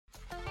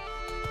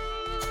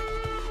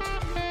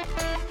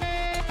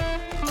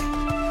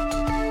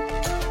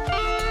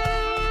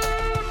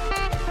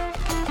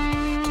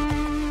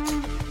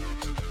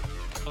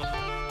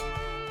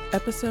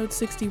Episode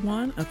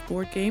 61 of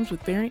Board Games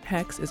with Variant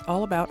Hex is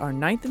all about our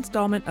 9th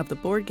installment of the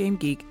Board Game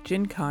Geek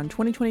Gen Con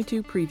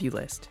 2022 preview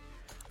list.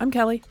 I'm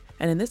Kelly,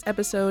 and in this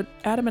episode,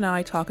 Adam and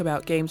I talk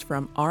about games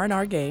from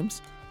R&R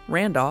Games,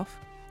 Randolph,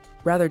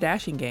 Rather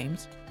Dashing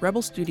Games,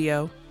 Rebel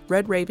Studio,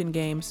 Red Raven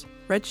Games,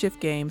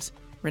 Redshift Games,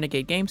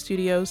 Renegade Game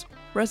Studios,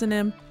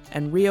 Resonim,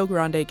 and Rio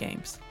Grande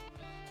Games.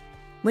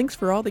 Links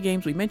for all the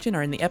games we mention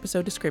are in the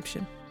episode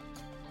description.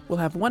 We'll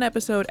have one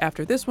episode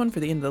after this one for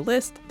the end of the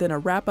list, then a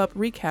wrap-up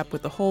recap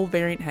with the whole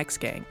Variant Hex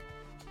gang.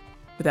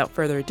 Without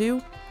further ado,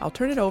 I'll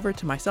turn it over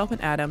to myself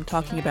and Adam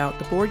talking about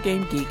the Board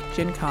Game Geek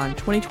Gen Con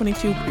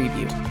 2022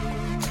 preview.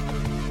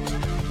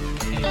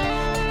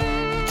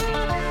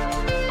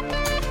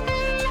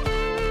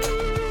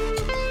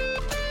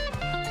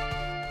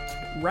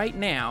 Right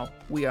now,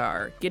 we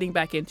are getting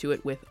back into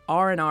it with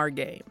R&R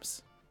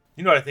Games.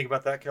 You know what I think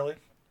about that, Kelly?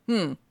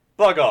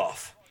 Bug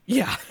off.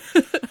 Yeah.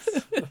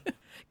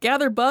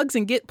 Gather bugs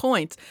and get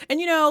points. And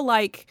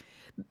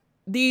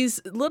these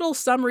little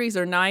summaries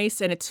are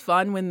nice and it's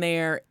fun when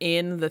they're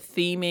in the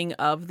theming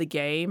of the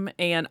game.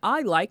 And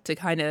I like to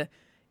kind of,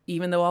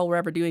 even though all we're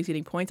ever doing is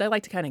getting points, I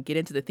like to kind of get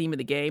into the theme of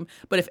the game.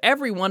 But if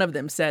every one of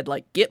them said,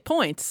 get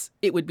points,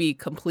 it would be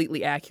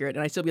completely accurate.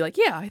 And I'd still be like,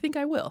 yeah, I think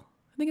I will.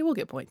 I think I will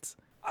get points.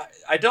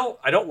 I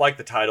don't like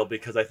the title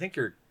because I think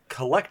you're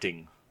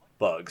collecting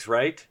bugs,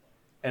 right?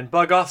 And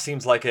bug off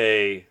seems like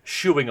a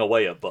shooing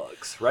away of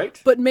bugs, right?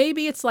 But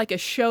maybe it's like a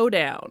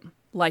showdown,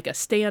 like a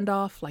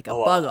standoff, like a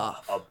bug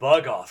off. A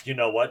bug off. You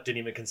know what? Didn't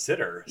even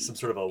consider some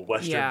sort of a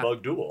Western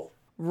bug duel.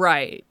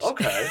 Right.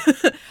 Okay.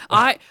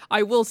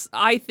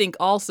 I think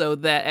also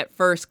that at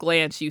first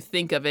glance you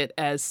think of it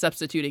as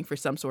substituting for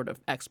some sort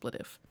of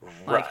expletive.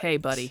 Like, hey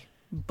buddy,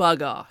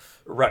 bug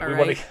off.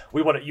 Right.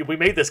 We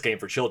made this game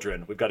for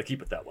children. We've got to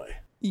keep it that way.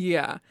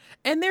 Yeah.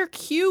 And they're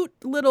cute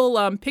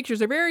little pictures.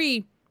 They're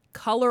very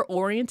color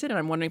oriented, and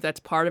I'm wondering if that's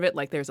part of it.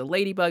 Like there's a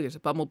ladybug, there's a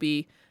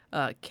bumblebee,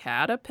 a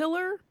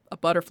caterpillar, a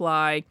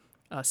butterfly,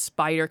 a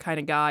spider kind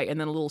of guy, and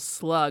then a little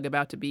slug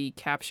about to be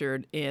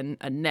captured in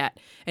a net.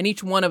 And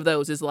each one of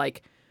those is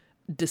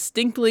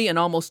distinctly and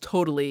almost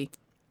totally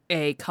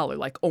a color,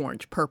 like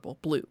orange, purple,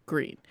 blue,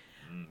 green.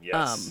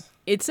 Yes.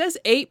 It says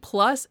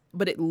 8+,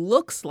 but it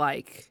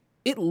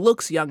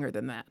looks younger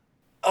than that.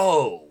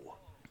 Oh,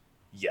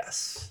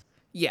 yes.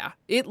 Yeah,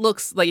 it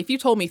looks like if you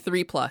told me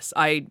 3+,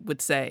 I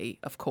would say,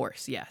 of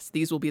course, yes.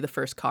 These will be the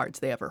first cards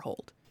they ever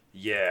hold.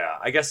 Yeah,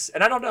 I guess,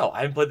 and I don't know.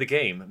 I haven't played the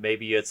game.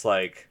 Maybe it's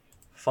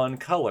fun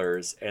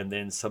colors and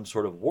then some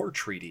sort of war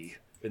treaty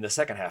in the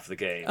second half of the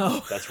game.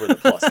 Oh. That's where the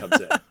plus comes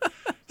in.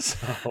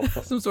 So.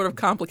 Some sort of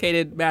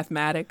complicated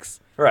mathematics.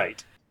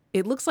 Right.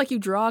 It looks like you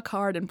draw a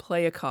card and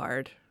play a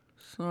card.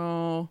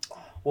 So.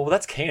 Well,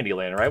 that's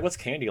Candyland, right? What's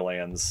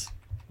Candyland's?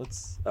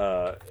 What's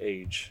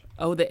age?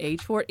 Oh, the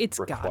age for it? It's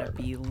requirement?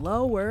 Gotta be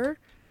lower.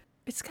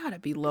 It's gotta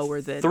be lower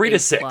than 3 to 8+.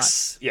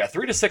 6. Yeah,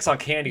 3 to 6 on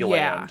Candyland.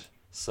 Yeah.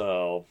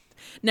 So.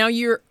 Now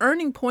you're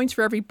earning points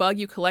for every bug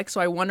you collect, so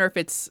I wonder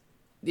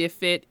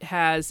if it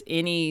has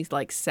any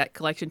set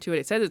collection to it.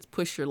 It says it's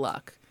push your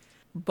luck.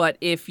 But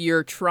if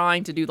you're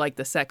trying to do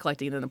the set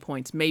collecting and then the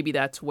points, maybe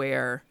that's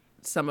where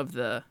some of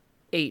the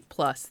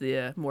 8+,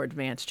 the more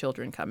advanced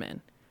children come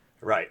in.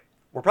 Right.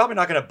 We're probably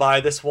not going to buy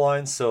this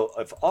one, so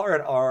if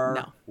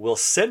R&R will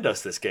send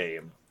us this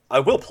game, I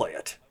will play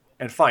it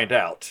and find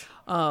out.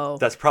 Oh.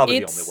 That's probably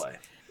the only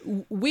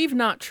way. We've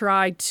not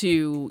tried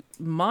to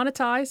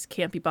monetize,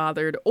 can't be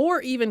bothered, or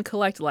even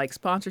collect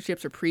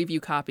sponsorships or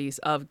preview copies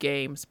of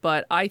games,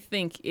 but I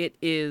think it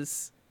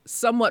is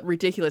somewhat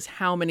ridiculous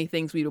how many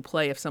things we would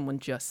play if someone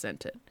just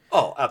sent it.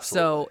 Oh, absolutely.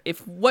 So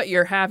if what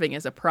you're having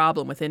is a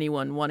problem with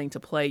anyone wanting to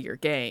play your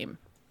game,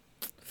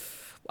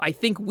 I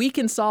think we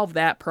can solve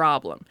that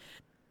problem.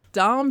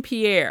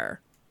 Dampierre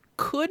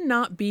could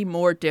not be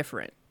more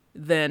different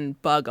than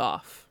Bug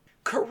Off.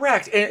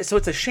 Correct. And so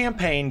it's a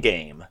champagne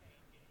game.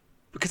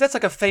 Because that's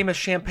a famous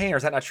champagne, or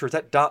is that not true? Is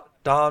that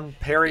Dom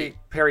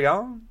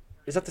Perignon?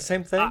 Is that the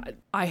same thing?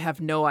 I have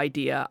no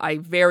idea. I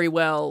very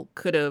well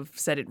could have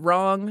said it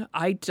wrong.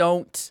 I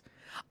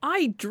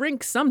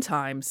drink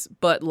sometimes,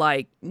 but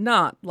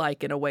not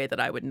in a way that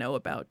I would know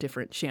about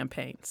different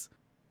champagnes.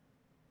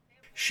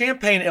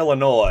 Champaign,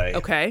 Illinois,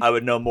 okay. I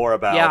would know more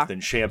about than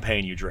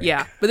champagne you drink.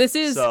 Yeah, but this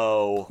is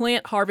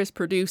plant, harvest,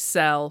 produce,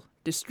 sell,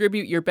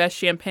 distribute your best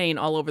champagne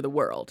all over the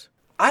world.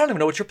 I don't even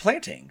know what you're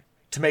planting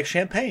to make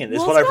champagne, is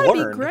well, what I've learned. Well,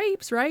 it's gotta be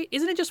grapes, right?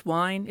 Isn't it just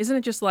wine? Isn't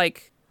it just a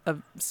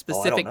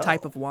specific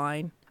type of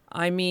wine?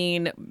 I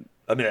mean,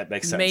 that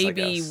makes sense,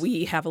 maybe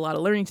we have a lot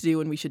of learning to do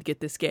and we should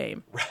get this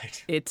game.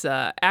 Right. It's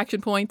action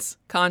points,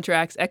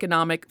 contracts,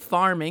 economic,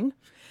 farming.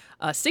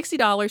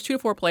 $60, 2 to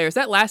 4 players.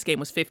 That last game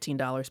was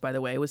 $15, by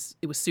the way. It was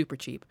super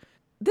cheap.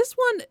 This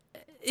one,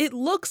 it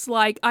looks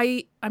like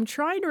I'm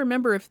trying to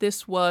remember if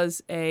this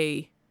was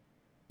a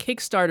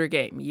Kickstarter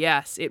game.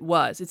 Yes, it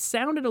was. It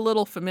sounded a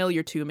little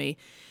familiar to me.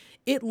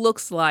 It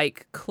looks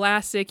like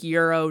classic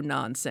Euro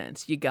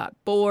nonsense. You got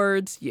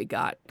boards, you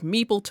got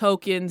meeple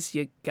tokens,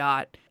 you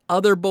got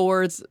other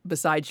boards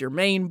besides your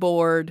main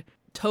board,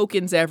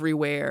 tokens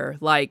everywhere.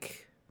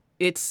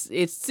 It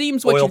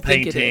seems what Oil you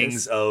think it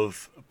paintings is.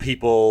 of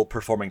people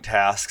performing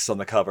tasks on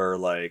the cover.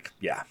 Like,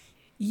 yeah.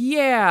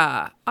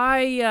 Yeah,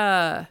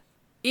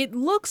 it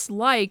looks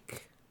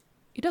like,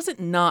 it doesn't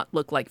not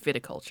look like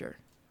viticulture.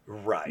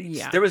 Right.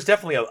 Yeah. There was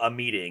definitely a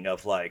meeting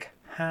of like,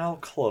 how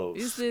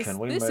close This can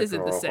we this make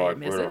isn't the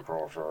same, is it?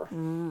 viticulture?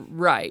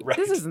 Right. Right.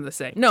 This isn't the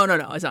same. No,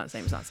 it's not the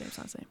same. It's not the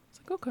same. It's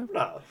like, okay.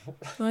 No.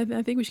 Well,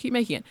 I think we should keep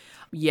making it.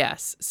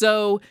 Yes.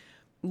 So,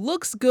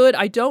 looks good.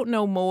 I don't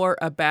know more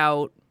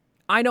about.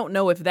 I don't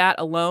know if that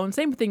alone.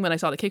 Same thing when I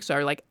saw the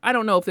Kickstarter. Like, I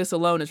don't know if this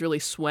alone is really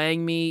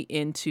swaying me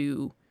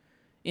into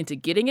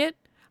getting it.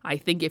 I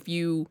think if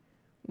you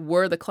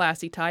were the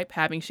classy type,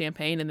 having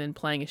champagne and then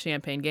playing a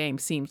champagne game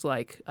seems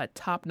like a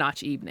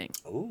top-notch evening.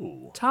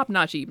 Ooh.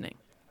 Top-notch evening.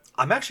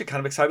 I'm actually kind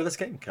of excited with this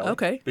game, Kelly.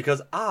 Okay.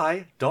 Because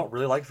I don't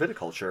really like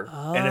viticulture.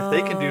 And if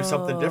they can do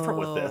something different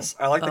with this,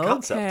 I like the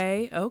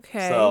concept.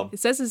 Okay. So- It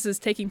says this is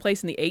taking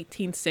place in the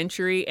 18th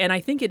century, and I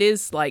think it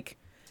is, like,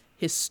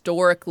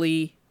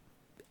 historically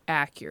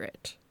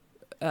accurate.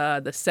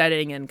 The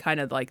setting and kind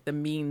of, like, the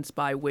means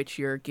by which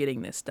you're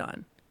getting this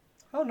done.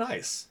 Oh,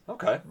 nice.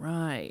 Okay.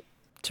 Right.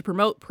 To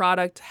promote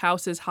product,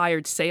 houses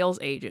hired sales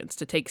agents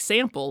to take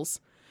samples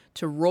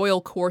to royal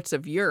courts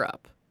of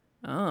Europe.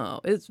 Oh,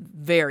 it's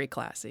very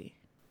classy.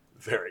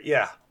 Very,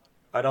 yeah.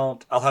 I'll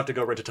have to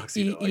go rent a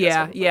tuxedo. I guess,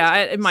 Yeah, over yeah.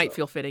 Thursday, It might so.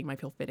 feel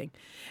fitting.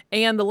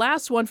 And the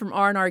last one from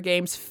R&R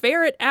Games,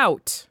 Ferret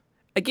Out.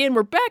 Again,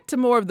 we're back to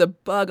more of the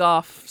bug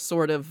off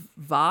sort of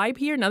vibe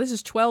here. Now, this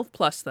is 12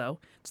 plus, though.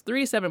 It's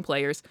 3 to 7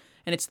 players,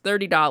 and it's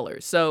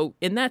 $30. So,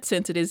 in that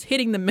sense, it is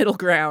hitting the middle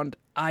ground,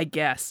 I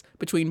guess,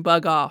 between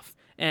bug off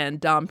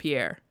and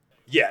Dampierre.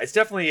 Yeah, it's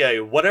definitely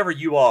a whatever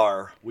you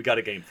are, we got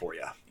a game for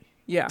you.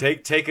 Yeah.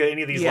 Take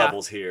any of these Yeah.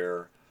 levels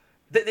here.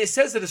 It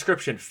says the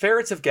description,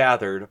 ferrets have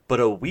gathered, but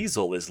a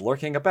weasel is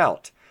lurking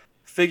about.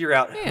 Figure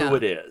out Yeah. who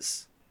it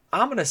is.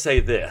 I'm going to say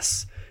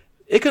this.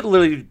 It could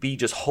literally be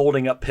just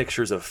holding up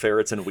pictures of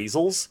ferrets and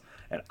weasels,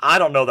 and I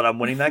don't know that I'm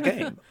winning that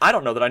game. I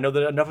don't know that I know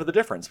enough of the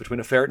difference between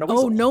a ferret and a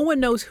weasel. Oh, no one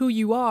knows who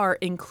you are,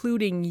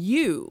 including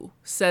you,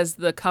 says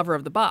the cover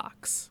of the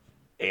box.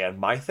 And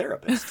my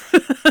therapist.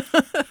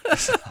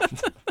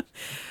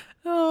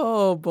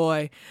 Oh,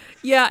 boy.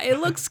 Yeah, it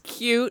looks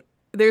cute.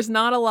 There's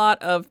not a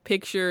lot of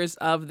pictures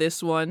of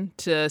this one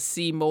to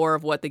see more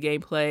of what the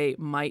gameplay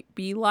might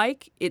be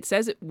like. It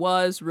says it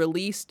was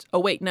released. Oh,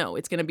 wait, no.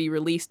 It's going to be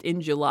released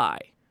in July.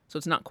 So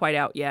it's not quite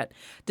out yet.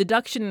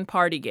 Deduction and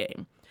party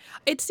game.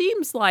 It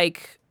seems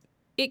like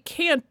it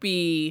can't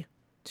be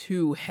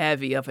too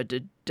heavy of a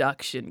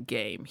deduction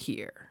game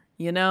here,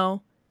 you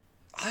know?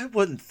 I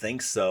wouldn't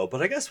think so,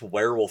 but I guess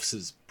werewolves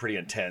is pretty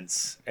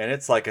intense, and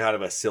it's like kind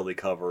of a silly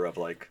cover of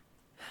like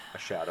a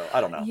shadow. I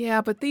don't know.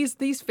 Yeah, but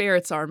these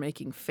ferrets are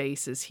making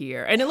faces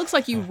here. And it looks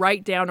like you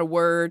write down a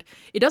word.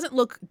 It doesn't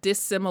look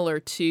dissimilar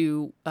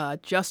to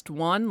Just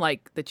One,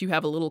 like that you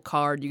have a little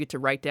card, you get to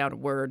write down a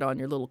word on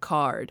your little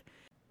card.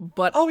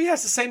 But Oh yeah,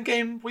 it's the same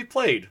game we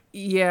played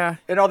yeah,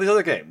 in all these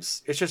other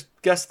games. It's just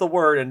guess the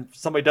word, and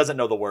somebody doesn't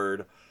know the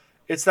word.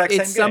 It's that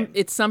same game.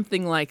 it's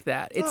something like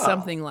that. It's Oh.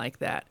 something like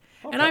that.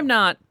 And Okay. I'm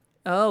not.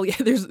 Oh yeah,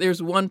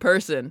 there's one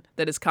person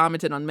that has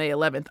commented on May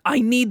 11th. I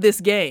need this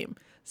game.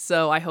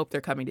 So I hope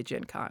they're coming to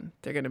Gen Con.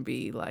 They're going to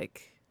be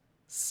like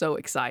so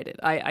excited.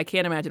 I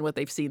can't imagine what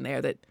they've seen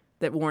there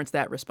that warrants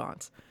that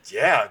response.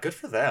 Yeah, good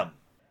for them.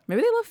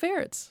 Maybe they love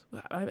ferrets.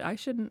 I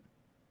shouldn't.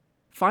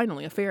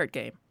 Finally, a ferret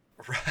game.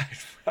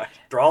 Right.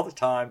 Draw all the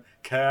time.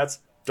 Cats,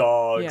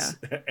 dogs,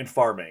 and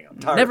farming. I'm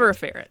tired. Never a of it.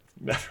 ferret.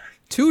 Never.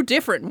 Two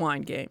different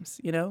wine games,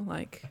 you know,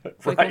 like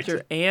Right.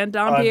 Viticulture and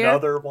Dampierre.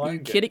 Another wine You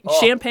game. kidding? Oh.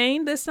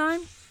 Champagne this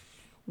time?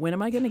 When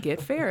am I going to get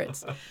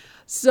ferrets?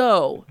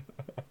 So,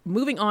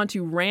 moving on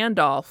to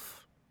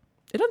Randolph.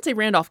 It doesn't say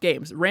Randolph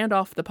Games.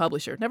 Randolph, the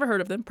publisher. Never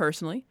heard of them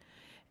personally.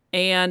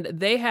 And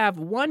they have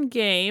one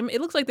game. It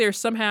looks like they're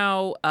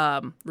somehow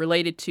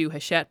related to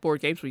Hachette Board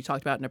Games, we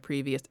talked about in a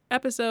previous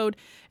episode.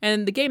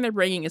 And the game they're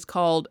bringing is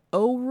called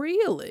Oh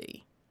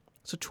Really?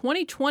 So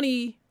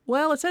 2020,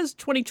 well, it says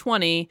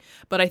 2020,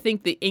 but I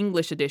think the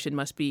English edition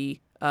must be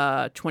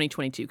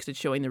 2022 because it's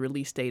showing the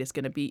release date is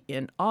going to be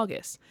in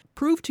August.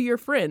 Prove to your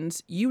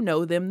friends you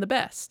know them the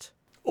best.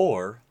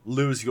 Or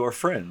lose your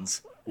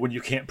friends when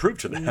you can't prove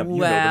to them you know them the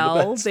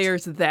Well, best.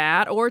 there's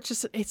that, or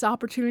it's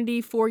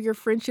opportunity for your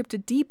friendship to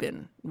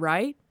deepen,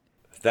 right?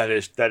 That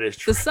is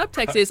true. The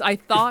subtext is I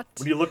thought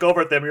When you look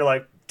over at them, you're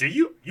like, "Do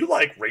you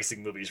like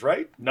racing movies,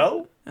 right?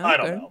 No, I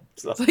don't Okay. know."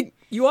 So, it's like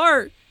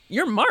you're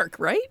Mark,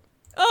 right?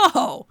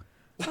 Oh,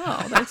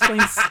 that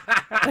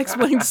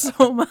explains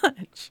so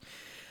much.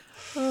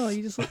 Oh,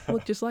 you just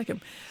look just like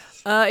him.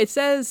 It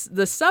says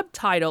the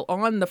subtitle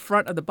on the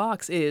front of the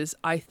box is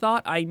 "I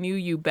thought I knew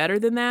you better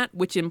than that,"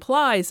 which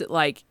implies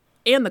that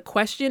and the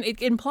question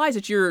it implies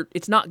that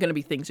it's not going to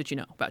be things that you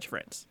know about your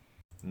friends.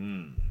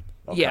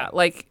 okay. Yeah,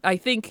 I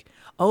think.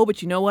 Oh,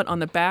 but you know what? On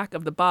the back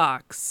of the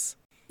box,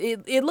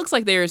 it looks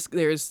like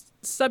there's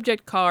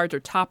subject cards or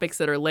topics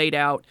that are laid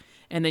out,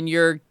 and then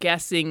you're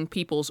guessing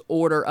people's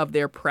order of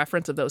their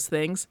preference of those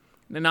things.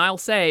 And I'll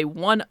say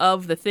one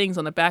of the things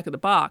on the back of the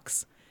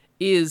box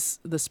is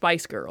the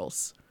Spice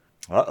Girls.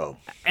 Uh-oh.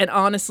 And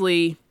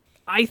honestly,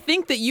 I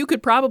think that you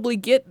could probably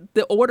get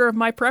the order of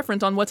my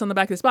preference on what's on the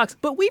back of this box,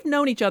 but we've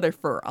known each other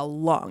for a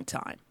long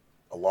time.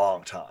 A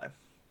long time.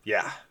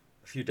 Yeah.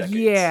 A few decades.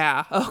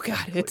 Yeah. Oh,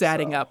 God, it's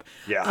adding up.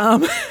 Yeah.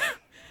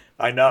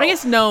 I know. I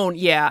guess known,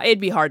 yeah,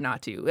 it'd be hard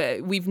not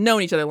to. We've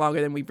known each other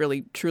longer than we've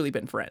really, truly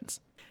been friends.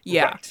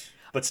 Yeah. Right.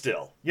 But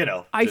still, you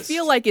know. I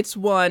feel like it's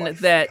one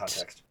that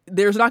context.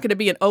 There's not going to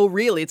be an, oh,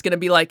 really? It's going to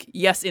be like,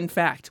 yes, in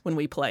fact, when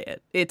we play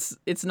it. It's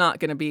not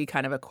going to be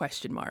kind of a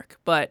question mark,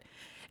 but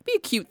it'd be a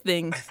cute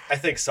thing. I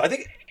think so. I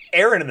think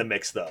Aaron in the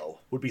mix, though,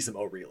 would be some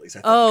O'Reillys,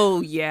 I think.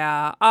 Oh,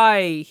 yeah.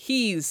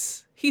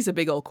 He's a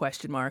big old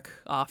question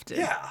mark often.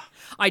 Yeah.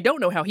 I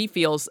don't know how he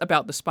feels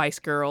about the Spice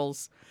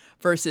Girls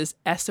versus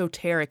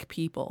esoteric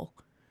people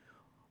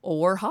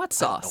or hot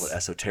sauce. I don't know what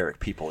esoteric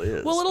people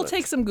is. Well, it'll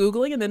take some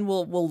Googling, and then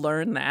we'll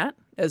learn that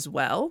as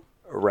well.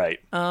 Right.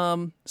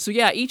 So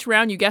yeah, each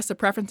round you guess the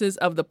preferences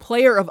of the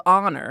player of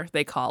honor,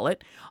 they call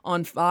it,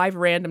 on 5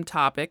 random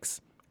topics.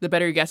 The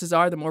better your guesses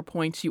are, the more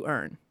points you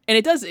earn. And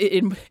it does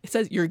it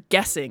says you're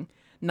guessing,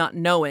 not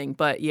knowing,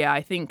 but yeah,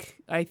 I think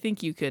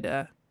you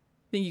could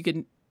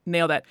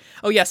nail that.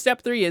 Oh yeah,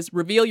 step 3 is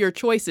reveal your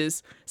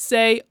choices.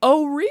 Say,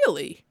 "Oh,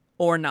 really?"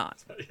 or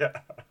not. Yeah.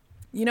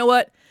 You know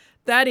what?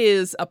 That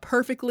is a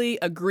perfectly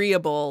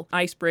agreeable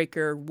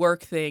icebreaker,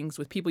 work things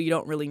with people you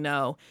don't really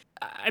know.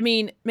 I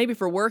mean, maybe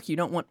for work you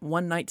don't want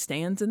one-night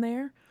stands in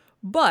there,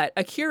 but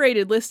a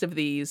curated list of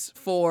these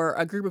for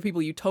a group of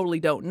people you totally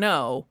don't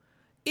know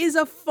is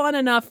a fun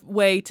enough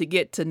way to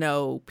get to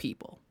know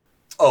people.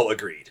 Oh,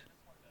 agreed.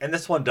 And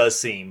this one does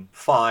seem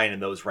fine in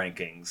those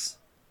rankings.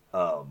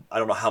 I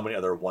don't know how many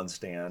other one-night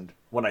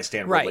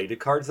stand related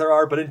cards there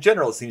are, but in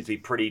general it seems to be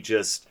pretty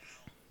just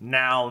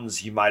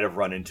nouns you might have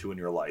run into in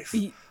your life.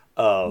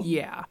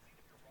 Yeah.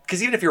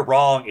 Because even if you're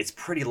wrong, it's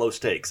pretty low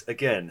stakes.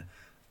 Again,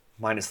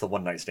 minus the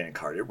one-night stand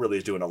card. It really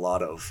is doing a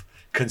lot of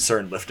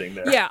concern lifting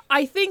there. Yeah,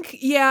 I think,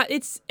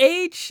 it's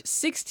age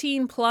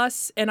 16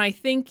 plus, and I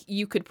think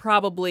you could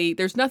probably,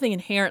 there's nothing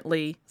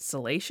inherently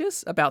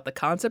salacious about the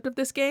concept of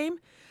this game.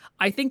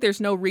 I think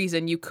there's no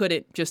reason you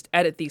couldn't just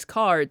edit these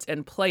cards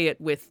and play it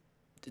with,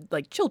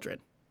 like, children.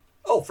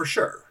 Oh, for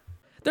sure.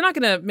 They're not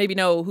going to maybe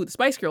know who the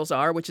Spice Girls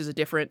are, which is a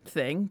different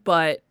thing,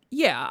 but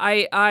yeah,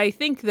 I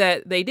think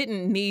that they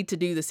didn't need to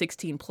do the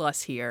 16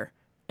 plus here,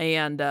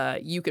 and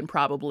you can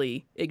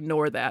probably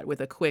ignore that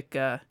with a quick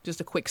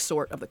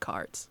sort of the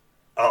cards.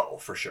 Oh,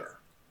 for sure.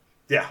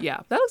 Yeah. Yeah,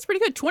 that looks pretty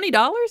good.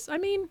 $20? I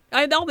mean,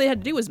 all they had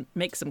to do was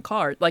make some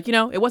cards. Like,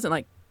 it wasn't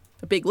like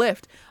a big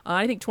lift.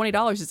 I think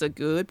 $20 is a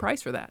good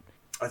price for that.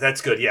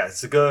 That's good. Yeah,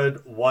 it's a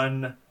good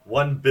one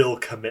bill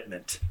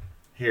commitment.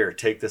 Here,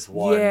 take this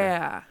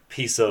one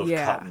piece of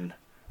cotton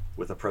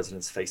with a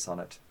president's face on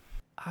it.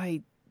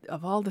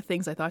 Of all the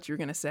things I thought you were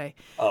going to say.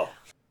 Oh.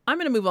 I'm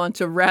going to move on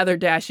to rather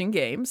dashing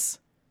games.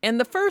 And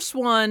the first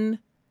one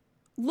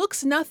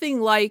looks nothing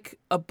like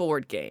a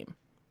board game.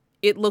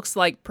 It looks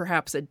like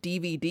perhaps a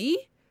DVD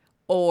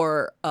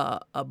or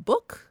a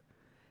book.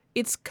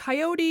 It's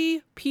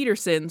Coyote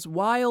Peterson's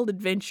Wild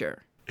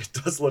Adventure. It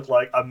does look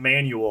like a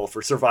manual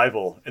for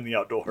survival in the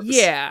outdoors.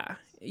 Yeah.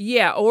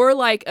 Yeah, or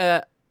like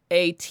a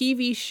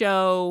TV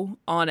show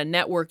on a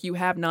network you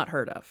have not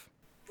heard of.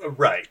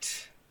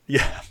 Right.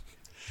 Yeah.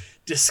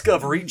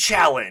 Discovery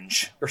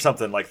Challenge or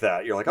something like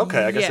that. You're like,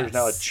 okay, I guess there's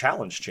now a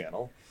challenge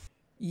channel.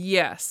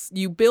 Yes.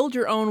 You build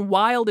your own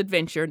wild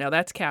adventure. Now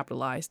that's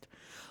capitalized.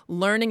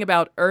 Learning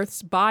about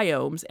Earth's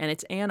biomes and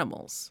its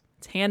animals.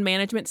 It's hand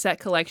management, set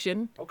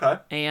collection. Okay.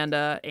 And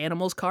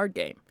animals card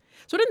game.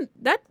 So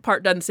that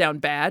part doesn't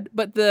sound bad,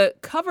 but the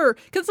cover,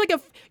 because it's like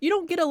you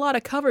don't get a lot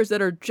of covers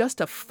that are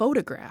just a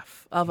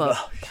photograph of a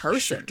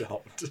person. You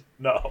don't.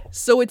 No.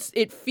 So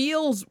it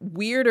feels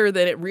weirder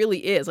than it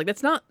really is. Like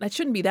that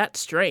shouldn't be that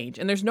strange.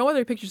 And there's no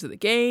other pictures of the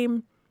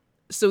game.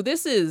 So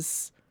this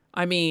is,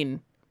 I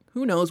mean,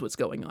 who knows what's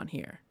going on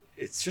here?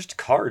 It's just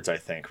cards, I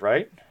think,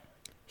 right?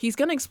 He's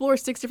going to explore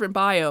 6 different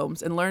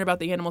biomes and learn about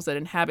the animals that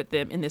inhabit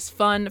them in this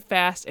fun,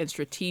 fast, and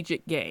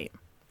strategic game.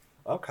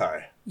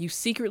 Okay. You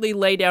secretly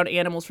lay down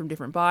animals from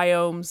different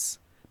biomes,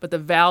 but the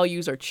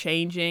values are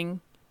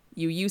changing.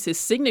 You use his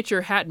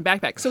signature hat and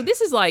backpack. So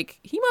this is like,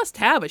 he must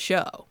have a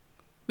show.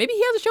 Maybe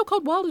he has a show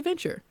called Wild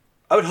Adventure.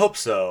 I would hope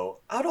so.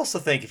 I would also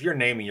think if you're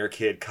naming your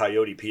kid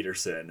Coyote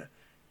Peterson,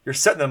 you're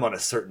setting them on a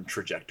certain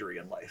trajectory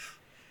in life.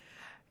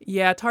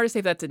 Yeah, it's hard to say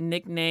if that's a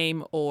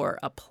nickname or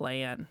a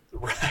plan.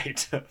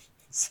 Right.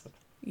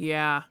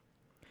 Yeah.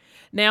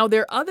 Now,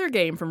 their other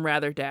game from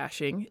Rather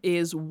Dashing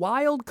is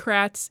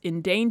Wildcrat's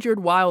Endangered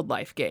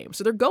Wildlife game.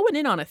 So they're going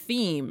in on a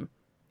theme,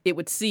 it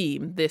would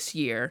seem, this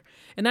year.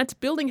 And that's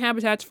building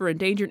habitats for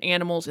endangered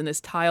animals in this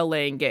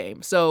tile-laying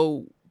game.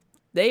 So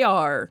they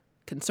are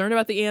concerned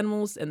about the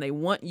animals, and they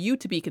want you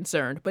to be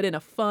concerned, but in a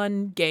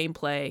fun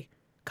gameplay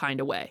kind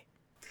of way.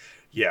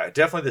 Yeah,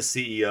 definitely the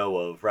CEO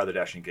of Rather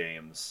Dashing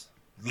Games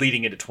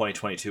leading into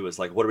 2022 is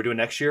like, what are we doing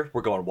next year?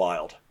 We're going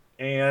wild.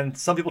 And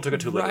some people took it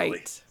too literally.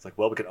 Right. It's like,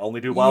 well, we can only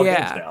do wild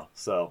games now.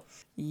 So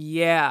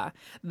yeah,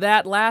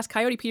 that last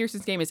Coyote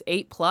Peterson's game is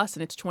 8+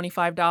 and it's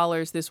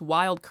 $25. This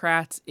Wild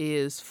Kratts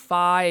is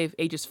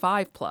ages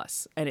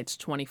 5+, and it's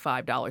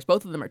 $25.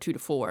 Both of them are 2 to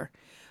 4.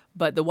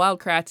 But the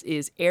Wild Kratts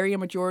is area,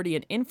 majority,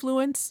 and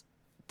influence,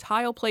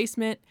 tile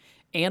placement,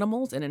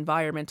 animals, and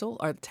environmental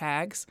are the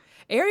tags.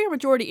 Area,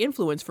 majority,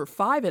 influence for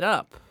 5 and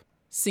up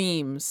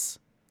seems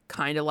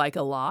kind of like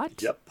a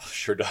lot. Yep,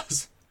 sure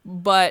does.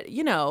 But,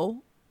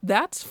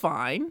 that's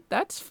fine.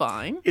 That's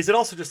fine. Is it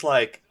also just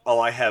like, oh,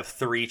 I have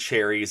 3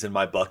 cherries in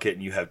my bucket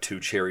and you have 2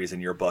 cherries in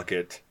your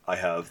bucket? I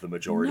have the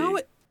majority. No,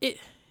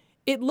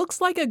 it looks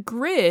like a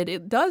grid.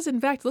 It does,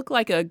 in fact, look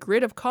like a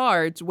grid of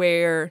cards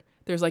where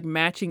there's like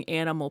matching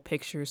animal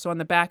pictures. So on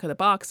the back of the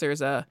box,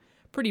 there's a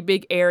pretty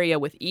big area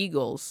with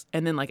eagles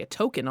and then like a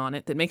token on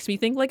it that makes me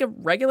think like a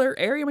regular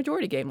area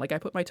majority game. Like I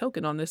put my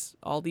token on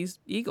all these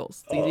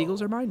eagles. These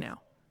eagles are mine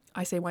now.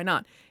 I say, why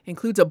not?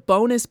 Includes a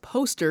bonus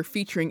poster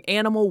featuring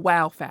animal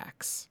wow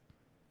facts.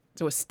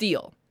 So a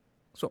steal.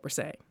 That's what we're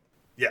saying.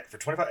 Yeah, for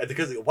 25,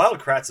 because Wild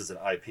Kratts is an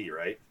IP,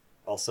 right?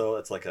 Also,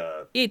 it's like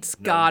a... It's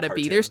gotta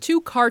be. There's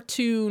 2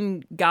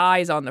 cartoon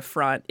guys on the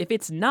front. If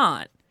it's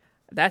not,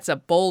 that's a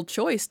bold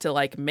choice to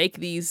like make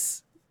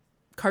these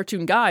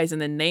cartoon guys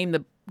and then name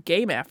the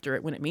game after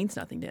it when it means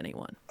nothing to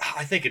anyone.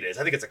 I think it is.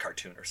 I think it's a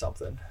cartoon or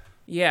something.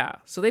 Yeah,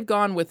 so they've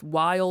gone with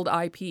wild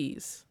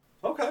IPs.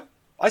 Okay.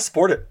 I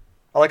support it.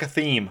 I like a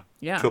theme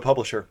to a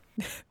publisher.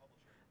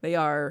 They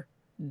are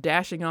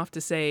dashing off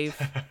to save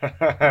the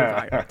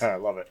environment. I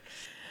love it.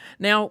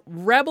 Now,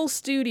 Rebel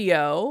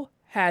Studio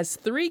has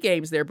 3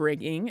 games they're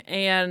bringing,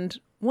 and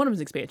one of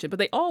them's expansion, but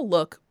they all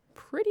look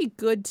pretty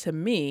good to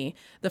me.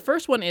 The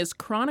first one is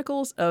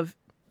Chronicles of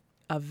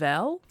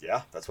Avel.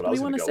 Yeah, that's what I was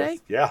going to go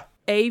with. Yeah.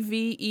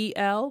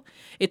 Avel.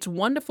 It's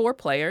 1 to 4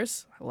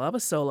 players. I love a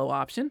solo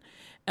option.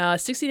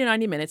 60 to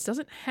 90 minutes.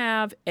 Doesn't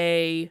have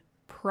a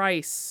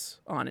price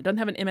on it. Doesn't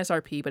have an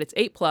MSRP, but it's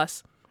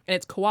 8+, and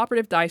it's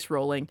cooperative dice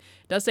rolling.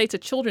 It does say it's a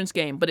children's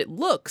game, but it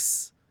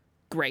looks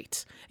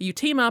great. You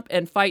team up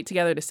and fight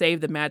together to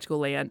save the magical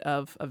land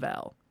of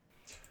Avel.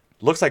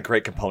 Looks like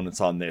great components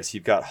on this.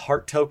 You've got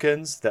heart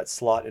tokens that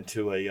slot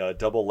into a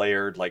double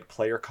layered like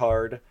player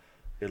card.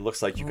 It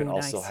looks like you can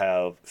also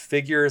have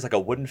figures, like a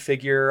wooden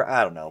figure.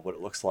 I don't know what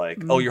it looks like.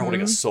 Oh, you're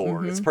holding a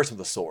sword. It's a person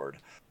with a sword.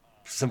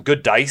 Some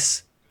good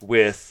dice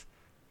with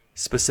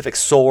specific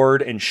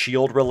sword and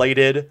shield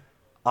related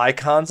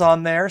icons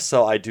on there.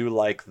 So I do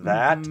like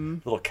that.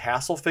 Little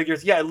castle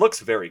figures. Yeah, it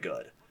looks very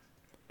good.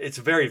 It's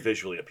very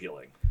visually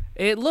appealing.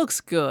 It looks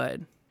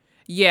good.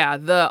 Yeah,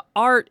 the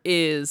art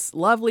is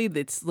lovely.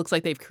 It looks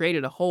like they've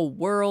created a whole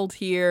world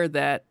here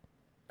that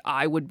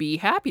I would be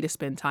happy to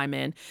spend time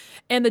in.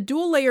 And the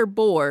dual layer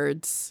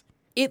boards,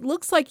 it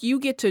looks like you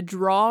get to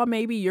draw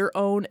maybe your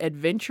own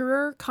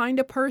adventurer kind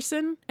of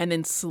person and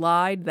then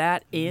slide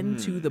that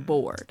into the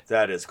board.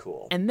 That is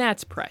cool. And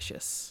that's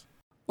precious.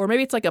 Or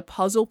maybe it's like a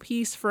puzzle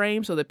piece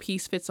frame so the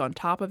piece fits on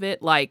top of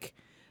it. Like,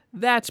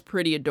 that's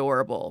pretty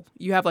adorable.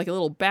 You have like a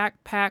little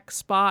backpack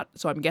spot,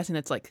 so I'm guessing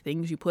it's like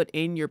things you put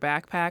in your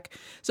backpack.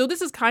 So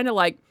this is kind of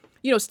like,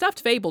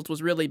 Stuffed Fables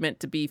was really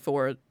meant to be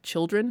for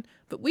children,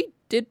 but we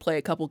did play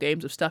a couple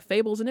games of Stuffed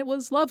Fables and it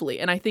was lovely.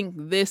 And I think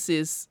this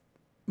is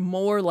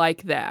more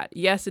like that.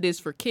 Yes, it is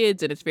for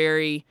kids and it's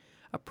very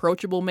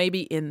approachable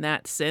maybe in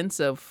that sense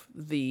of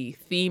the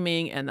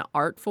theming and the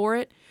art for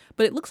it,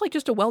 but it looks like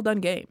just a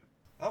well-done game.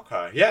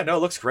 Okay. Yeah, no, it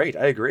looks great.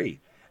 I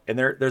agree. And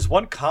there's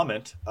one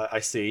comment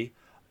I see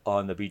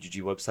on the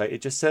BGG website.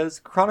 It just says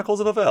Chronicles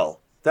of Avel.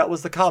 That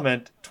was the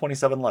comment,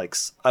 27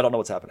 likes. I don't know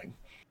what's happening.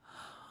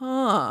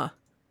 Huh.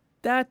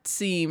 That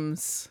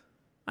seems...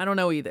 I don't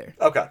know either.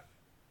 Okay.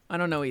 I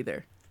don't know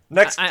either.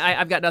 Next,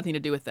 I've got nothing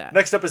to do with that.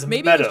 Next up is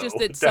Maybe Meadow. It was just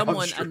that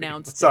someone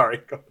announced. Sorry.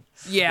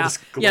 Yeah.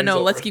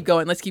 Let's keep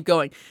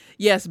going.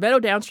 Yes, Meadow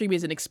Downstream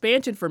is an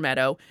expansion for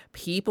Meadow.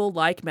 People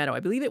like Meadow. I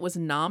believe it was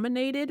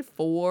nominated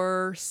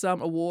for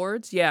some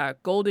awards. Yeah,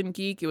 Golden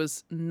Geek, it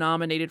was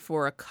nominated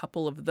for a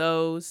couple of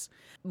those.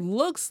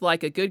 Looks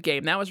like a good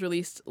game. That was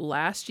released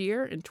last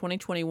year in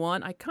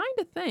 2021. I'm trying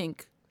to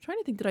think,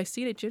 did I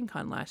see it at Gen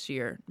Con last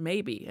year?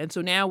 Maybe. And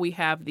so now we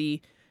have the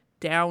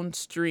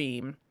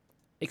Downstream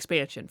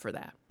expansion for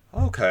that.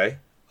 Okay.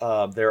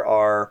 There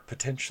are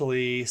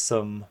potentially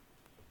some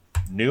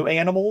new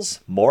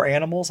animals, more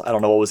animals. I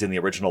don't know what was in the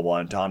original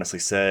one to honestly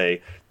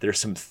say. There's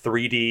some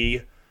 3D,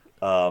 is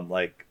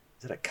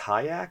it a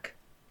kayak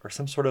or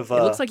some sort of... It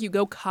looks like you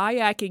go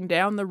kayaking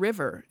down the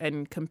river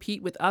and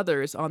compete with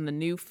others on the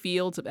new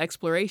fields of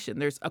exploration.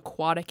 There's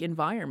aquatic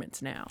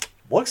environments now.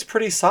 Looks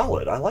pretty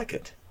solid. I like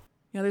it.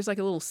 There's like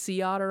a little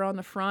sea otter on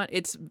the front.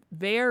 It's a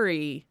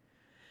very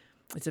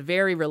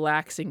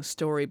relaxing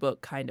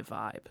storybook kind of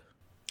vibe.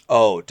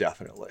 Oh,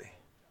 definitely.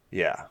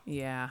 Yeah.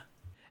 Yeah.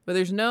 But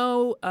there's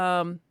no,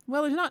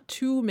 there's not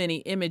too many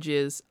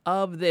images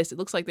of this. It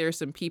looks like there's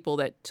some people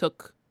that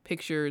took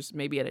pictures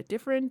maybe at a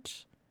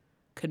different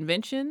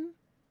convention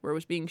where it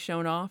was being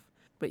shown off.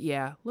 But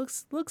yeah,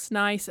 looks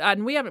nice.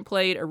 And we haven't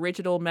played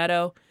original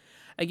Meadow.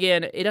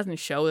 Again, it doesn't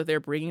show that they're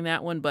bringing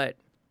that one, but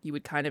you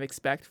would kind of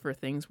expect for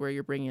things where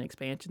you're bringing an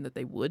expansion that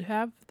they would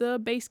have the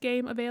base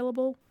game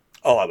available.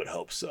 Oh, I would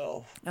hope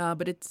so.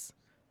 But it's,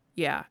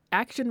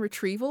 action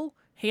retrieval,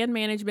 hand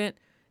management.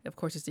 Of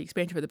course, it's the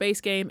expansion for the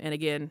base game, and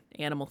again,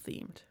 animal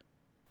themed.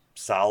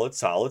 Solid.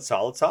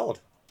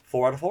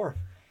 4 out of 4.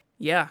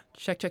 Yeah,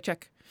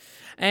 check.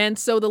 And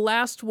so the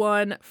last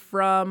one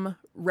from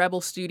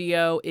Rebel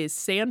Studio is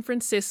San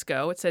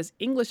Francisco. It says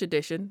English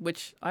edition,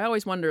 which I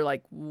always wonder,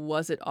 like,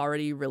 was it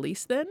already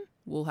released then?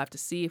 We'll have to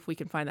see if we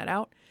can find that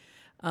out.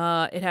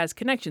 It has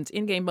connections,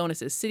 in-game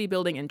bonuses, city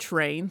building, and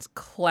trains.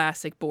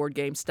 Classic board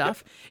game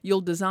stuff. Yep.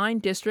 You'll design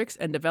districts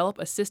and develop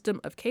a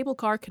system of cable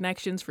car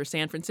connections for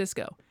San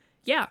Francisco.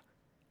 Yeah,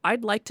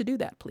 I'd like to do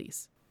that,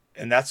 please.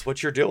 And that's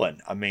what you're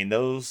doing. I mean,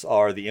 those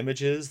are the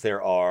images.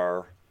 There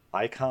are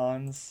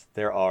icons.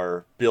 There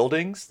are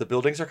buildings. The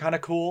buildings are kind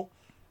of cool.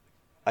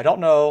 I don't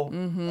know.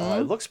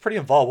 It looks pretty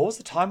involved. What was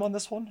the time on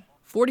this one?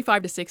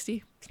 45 to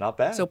 60. It's not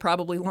bad. So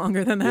probably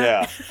longer than that.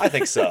 Yeah, I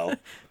think so.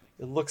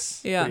 It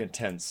looks pretty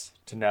intense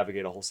to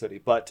navigate a whole city.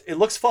 But it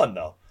looks fun,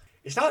 though.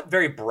 It's not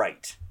very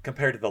bright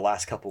compared to the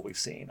last couple we've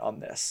seen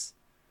on this.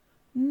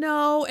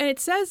 No, and it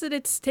says that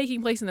it's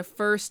taking place in the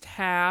first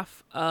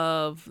half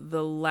of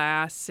the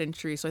last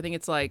century. So I think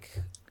it's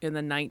like in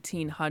the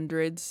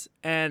 1900s.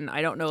 And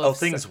I don't know if...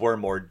 things were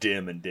more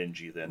dim and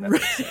dingy then. That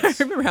makes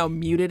sense. I remember how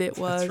muted it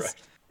was. That's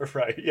right.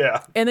 Right,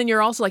 yeah. And then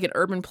you're also like an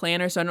urban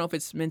planner, so I don't know if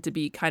it's meant to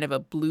be kind of a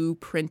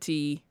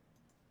blueprinty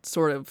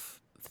sort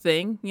of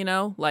thing, you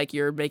know? Like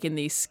you're making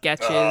these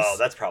sketches. Oh,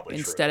 that's probably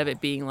instead true. of it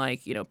being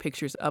like, you know,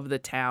 pictures of the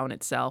town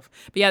itself.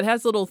 But yeah, it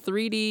has little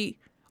 3D...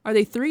 Are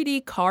they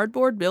 3D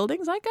cardboard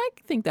buildings? I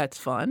think that's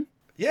fun.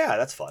 Yeah,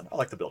 that's fun. I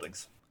like the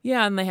buildings.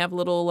 Yeah, and they have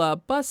little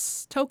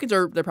bus tokens,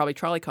 or they're probably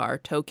trolley car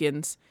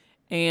tokens.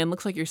 And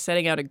looks like you're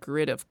setting out a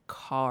grid of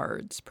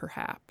cards,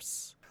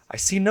 perhaps. I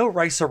see no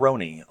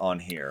Rice-A-Roni on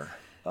here.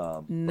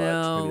 No. But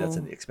maybe that's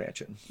in the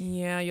expansion.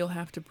 Yeah, you'll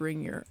have to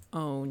bring your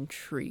own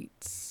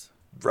treats.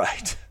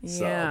 Right.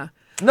 Yeah.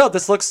 So, no,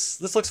 this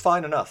looks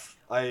fine enough.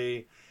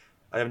 I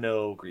have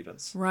no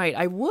grievance. Right.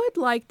 I would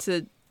like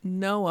to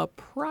know a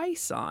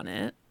price on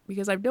it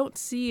because I don't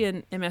see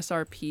an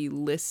MSRP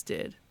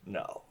listed.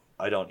 No,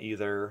 I don't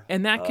either.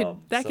 And that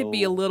could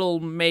be a little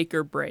make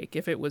or break.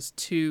 If it was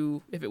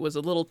a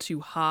little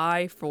too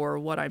high for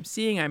what I'm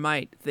seeing, I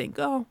might think,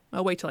 oh,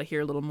 I'll wait till I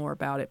hear a little more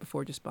about it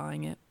before just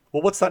buying it.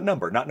 Well, what's that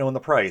number? Not knowing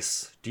the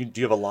price. Do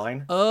you have a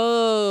line?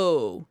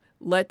 Oh,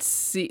 let's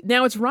see.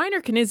 Now it's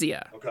Reiner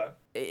Knizia.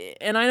 Okay.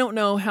 And I don't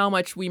know how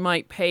much we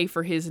might pay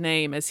for his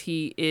name as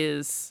he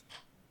is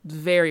a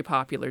very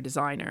popular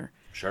designer.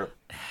 Sure.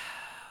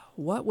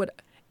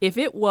 If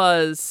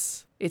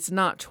it's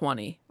not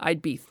 20,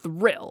 I'd be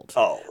thrilled.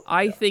 Oh.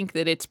 I think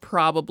that it's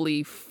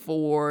probably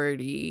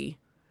 40,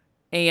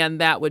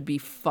 and that would be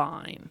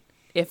fine.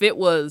 If it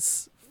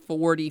was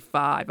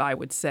 45, I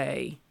would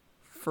say,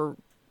 for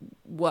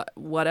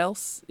what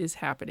else is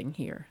happening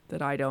here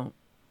that I don't,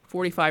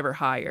 45 or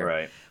higher.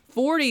 Right.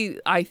 40,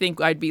 I think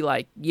I'd be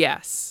like,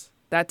 yes,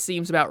 that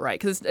seems about right.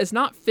 Because it's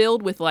not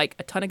filled with like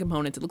a ton of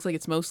components. It looks like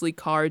it's mostly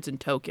cards and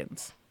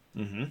tokens.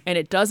 Mm-hmm. And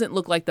it doesn't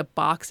look like the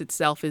box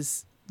itself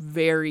is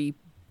very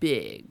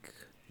big.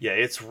 Yeah,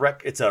 it's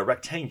a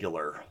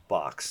rectangular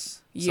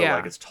box. So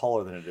like it's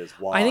taller than it is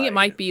wide. I think it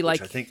might be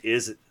like, which I think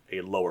is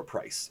a lower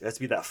price. It has to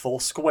be that full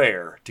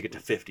square to get to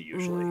 50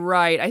 usually.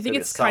 Right. I think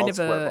it's kind of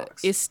a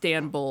box.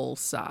 Istanbul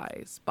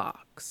size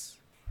box,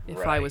 if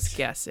I was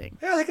guessing.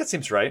 Yeah, I think that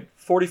seems right.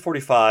 40,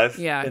 45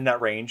 in that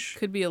range.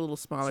 Could be a little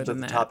smaller than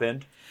at that. The top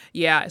end.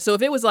 Yeah. So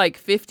if it was like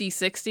 50,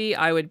 60,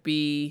 I would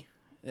be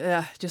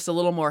just a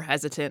little more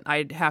hesitant.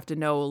 I'd have to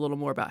know a little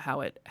more about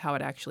how it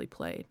actually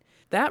played.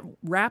 That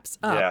wraps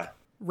up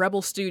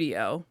Rebel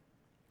Studio.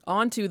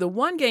 On to the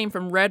one game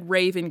from Red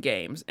Raven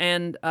Games.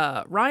 And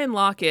Ryan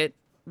Lockett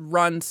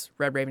runs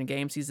Red Raven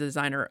Games. He's the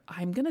designer,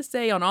 I'm going to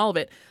say, on all of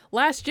it.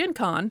 Last Gen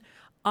Con,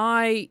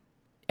 I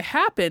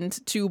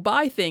happened to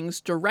buy things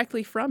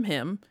directly from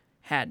him.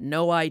 Had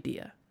no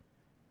idea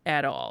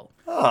at all.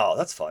 Oh,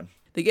 that's fun.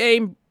 The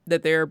game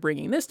that they're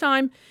bringing this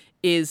time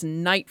is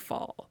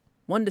Nightfall.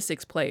 1 to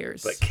 6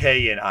 players. But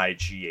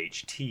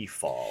K-N-I-G-H-T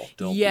fall.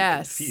 Don't be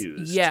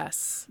confused.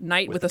 Yes.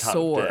 Knight with a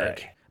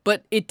sword.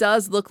 But it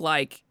does look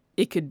like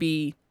it could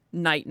be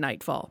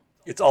Nightfall.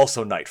 It's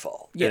also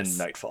Nightfall in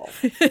Nightfall.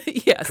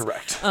 Yes.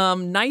 Correct.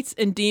 Knights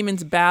and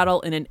demons battle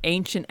in an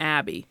ancient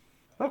abbey.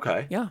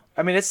 Okay. Yeah.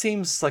 I mean, it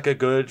seems like a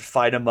good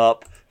fight 'em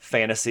up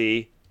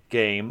fantasy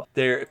game.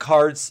 Their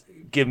cards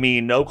give me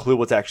no clue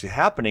what's actually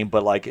happening,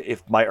 but like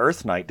if my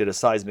Earth Knight did a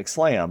seismic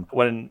slam,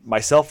 when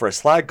myself or a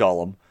Slag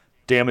Golem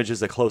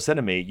damages a close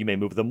enemy, you may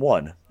move them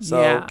 1.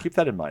 So keep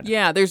that in mind.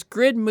 Yeah, there's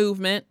grid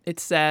movement, it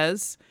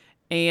says,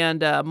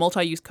 and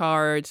multi-use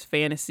cards,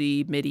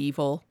 fantasy,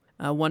 medieval,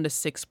 1 to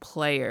 6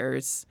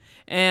 players.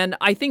 And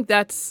I think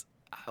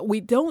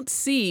we don't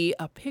see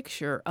a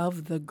picture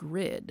of the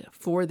grid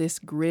for this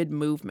grid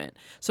movement.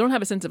 So I don't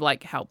have a sense of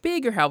like how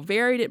big or how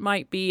varied it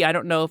might be. I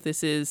don't know if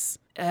this is,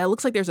 it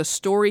looks like there's a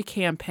story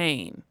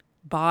campaign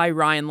by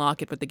Ryan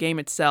Lockett, but the game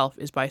itself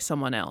is by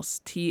someone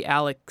else, T.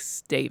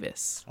 Alex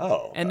Davis.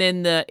 Oh. And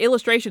then the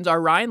illustrations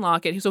are Ryan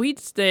Lockett. So he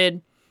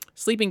did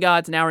Sleeping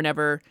Gods, Now or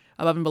Never,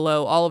 Above and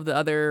Below, all of the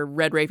other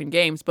Red Raven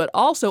games, but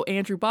also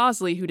Andrew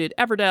Bosley, who did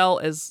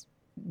Everdell as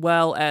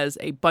well as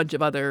a bunch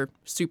of other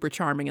super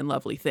charming and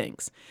lovely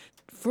things.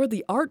 For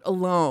the art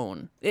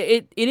alone,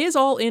 it is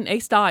all in a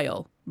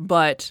style,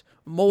 but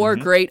more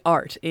great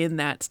art in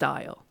that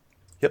style.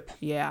 Yep.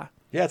 Yeah.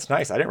 Yeah, it's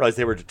nice. I didn't realize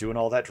they were doing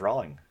all that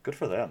drawing. Good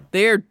for them.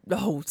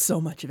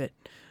 So much of it.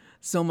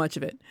 So much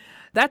of it.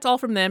 That's all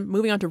from them.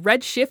 Moving on to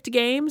Red Shift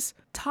Games,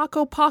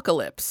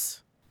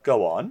 Tacopocalypse.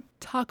 Go on.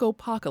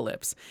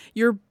 Tacopocalypse.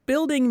 You're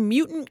building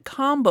mutant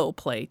combo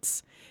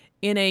plates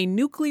in a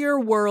nuclear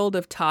world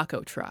of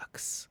taco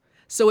trucks.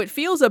 So it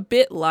feels a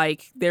bit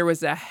like there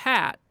was a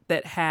hat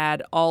that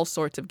had all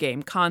sorts of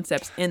game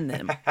concepts in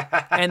them.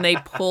 And they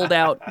pulled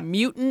out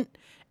mutant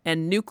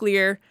and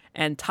nuclear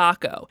and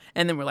taco.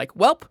 And then we're like,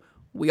 welp,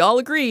 we all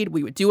agreed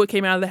we would do what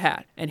came out of the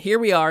hat. And here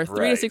we are,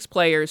 3 to 6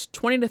 players,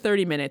 20 to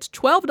 30 minutes,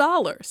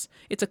 $12.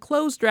 It's a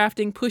closed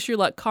drafting, push your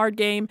luck card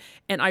game.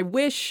 And I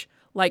wish,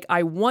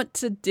 I want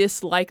to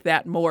dislike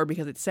that more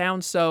because it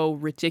sounds so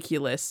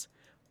ridiculous.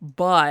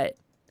 But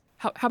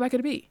how bad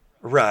could it be?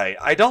 Right.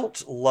 I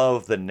don't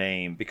love the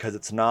name because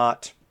it's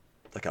not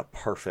like a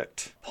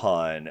perfect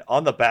pun.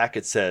 On the back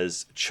it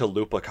says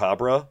Chalupa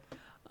Cabra.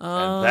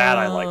 And that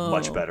I like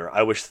much better.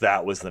 I wish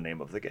that was the name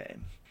of the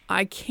game.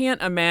 I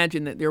can't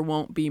imagine that there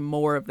won't be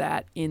more of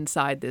that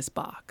inside this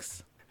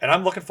box. And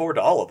I'm looking forward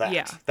to all of that.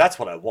 Yeah. That's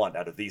what I want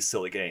out of these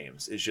silly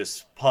games, is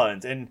just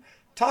puns. And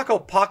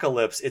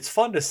Tacopocalypse, it's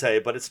fun to say,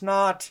 but it's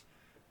not,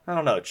 I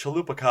don't know,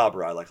 Chalupa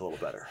Cabra I like a little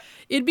better.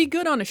 It'd be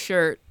good on a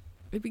shirt.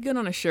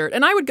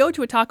 And I would go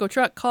to a taco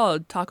truck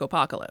called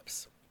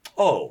Tacopocalypse.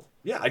 Oh,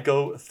 yeah, I'd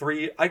go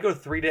 3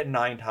 to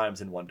 9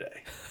 times in one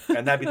day.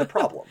 And that'd be the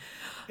problem.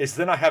 Is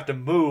then I have to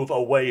move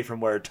away from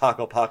where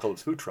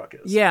Tacopocalypse food truck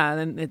is. Yeah,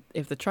 and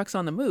if the truck's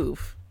on the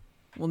move,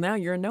 well, now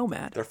you're a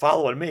nomad. They're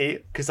following me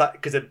because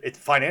it's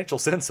financial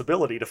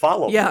sensibility to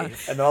follow me. And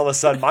then all of a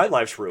sudden my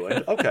life's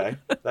ruined. Okay,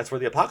 that's where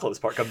the apocalypse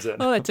part comes in.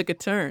 Oh, that took a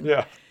turn.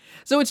 Yeah.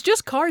 So it's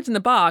just cards in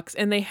the box,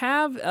 and they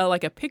have a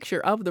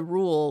picture of the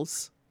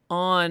rules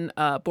on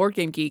Board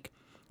Game Geek.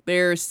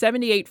 There's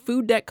 78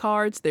 food deck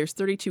cards. There's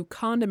 32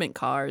 condiment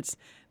cards.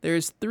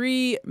 There's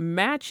 3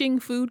 matching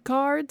food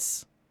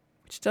cards,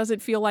 which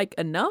doesn't feel like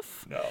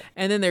enough. No.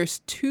 And then there's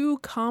 2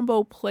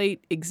 combo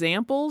plate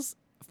examples,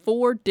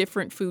 4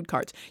 different food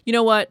cards. You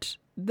know what?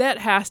 That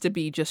has to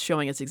be just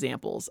showing us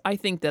examples. I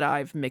think that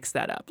I've mixed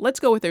that up.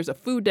 Let's go with there's a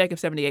food deck of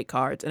 78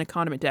 cards and a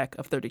condiment deck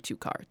of 32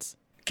 cards.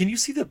 Can you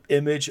see the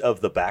image of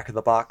the back of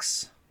the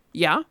box?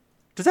 Yeah.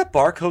 Does that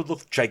barcode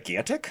look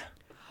gigantic?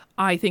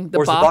 I think the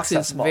box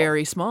is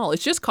very small.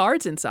 It's just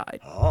cards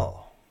inside.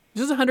 Oh.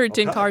 There's just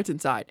 110 cards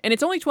inside. And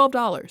it's only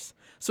 $12.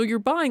 So you're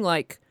buying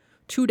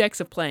 2 decks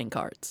of playing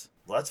cards.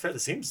 Well, that's fair. It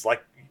seems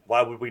like,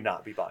 why would we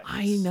not be buying this?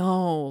 I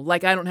know. I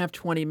don't have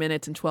 20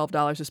 minutes and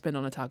 $12 to spend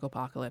on a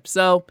Tacopocalypse.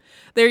 So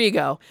there you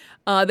go.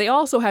 They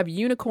also have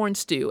Unicorn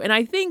Stew. And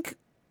I think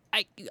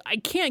I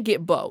can't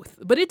get both,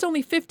 but it's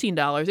only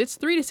 $15. It's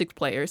 3 to 6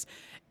 players.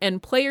 And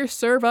players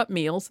serve up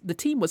meals. The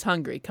team was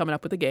hungry coming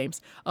up with the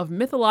games of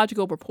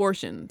mythological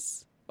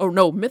portions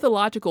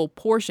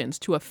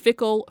to a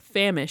fickle,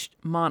 famished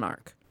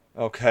monarch.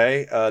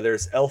 Okay.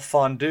 There's Elf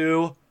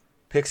Fondue,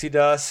 Pixie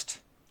Dust,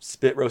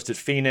 Spit Roasted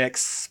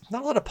Phoenix.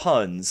 Not a lot of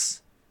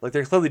puns.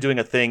 They're clearly doing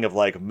a thing of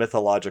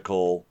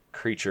mythological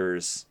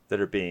creatures that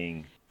are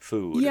being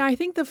food. Yeah, I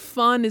think the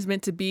fun is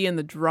meant to be in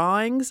the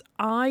drawings.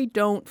 I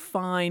don't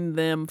find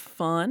them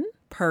fun,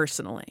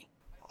 personally.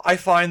 I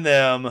find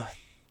them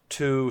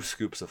 2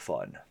 scoops of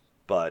fun.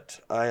 But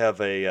I have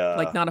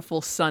a... not a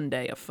full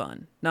sundae of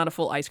fun. Not a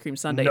full ice cream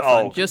sundae of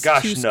fun. Just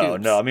 2 scoops.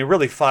 No. I mean,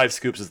 really 5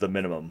 scoops is the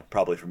minimum,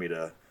 probably, for me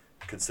to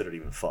consider it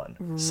even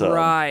fun. So.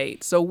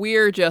 Right. So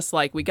we're just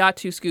we got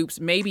 2 scoops,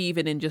 maybe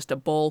even in just a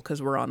bowl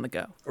because we're on the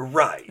go.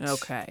 Right.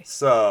 Okay.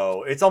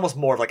 So it's almost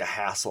more of a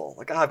hassle.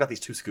 I've got these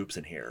 2 scoops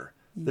in here.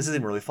 This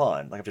isn't really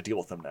fun. I have to deal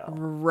with them now.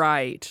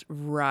 Right.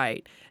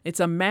 It's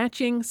a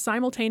matching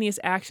simultaneous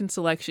action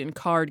selection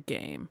card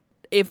game.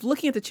 If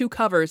looking at the 2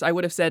 covers, I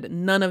would have said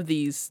none of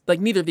these,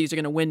 neither of these are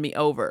going to win me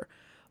over.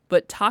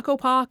 But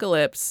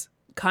Tacopocalypse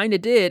kind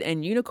of did,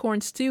 and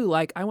Unicorn Stew,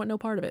 I want no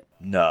part of it.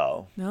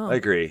 No. I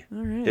agree.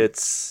 All right. It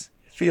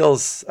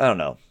feels, I don't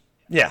know.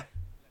 Yeah.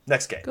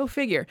 Next game. Go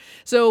figure.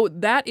 So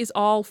that is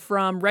all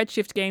from Red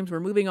Shift Games.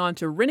 We're moving on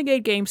to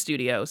Renegade Game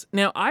Studios.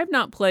 Now, I've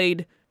not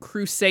played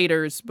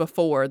Crusaders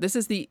before. This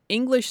is the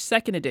English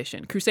 2nd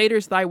edition.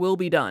 Crusaders Thy Will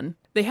Be Done.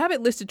 They have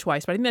it listed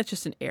twice, but I think that's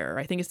just an error.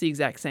 I think it's the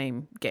exact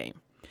same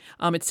game.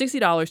 It's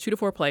 $60, 2 to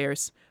 4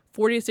 players,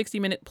 40 to 60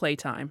 minute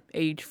playtime,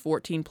 age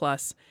 14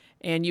 plus,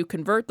 and you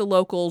convert the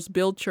locals,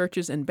 build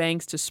churches and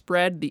banks to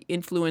spread the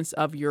influence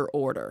of your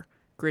order.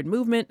 Grid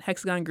movement,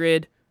 hexagon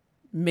grid,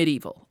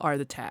 medieval are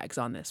the tags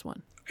on this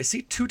one. I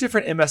see 2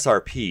 different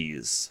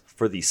MSRPs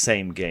for the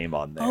same game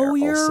on there. Oh,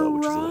 you're also,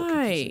 which right. Is a little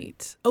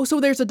confusing. Oh, so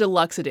there's a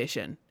deluxe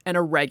edition and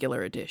a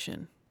regular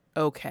edition.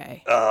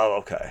 Okay. Oh,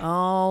 okay.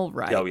 All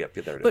right. Oh, yep.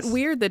 Yeah, there it But is.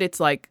 weird that it's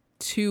like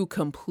two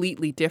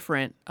completely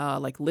different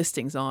like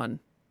listings on.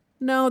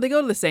 No, they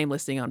go to the same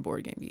listing on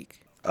Board Game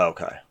Geek.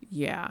 Okay.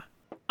 Yeah.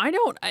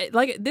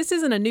 This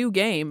isn't a new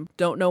game.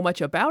 Don't know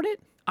much about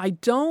it. I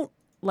don't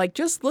like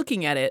just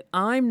looking at it.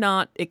 I'm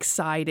not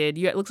excited.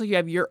 It looks like you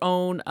have your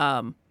own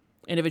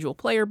individual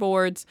player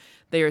boards.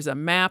 There's a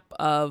map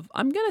of,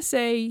 I'm going to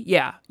say,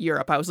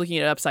 Europe. I was looking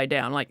at it upside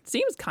down. Like, it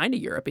seems kind of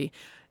Europe-y.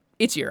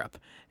 It's Europe.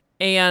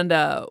 And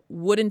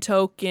wooden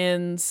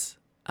tokens.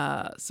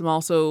 Some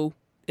also,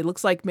 it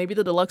looks like maybe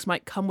the deluxe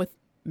might come with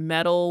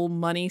metal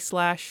money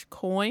 /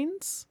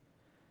 coins.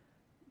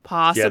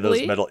 Possibly. Yeah,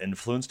 those metal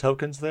influence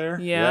tokens there.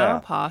 Yeah,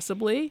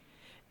 possibly.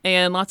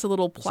 And lots of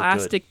little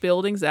plastic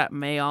buildings that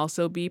may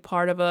also be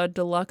part of a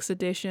deluxe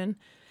edition.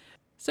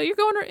 So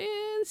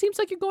it seems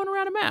like you're going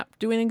around a map,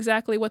 doing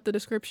exactly what the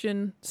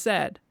description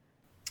said.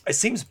 It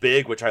seems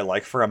big, which I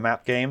like for a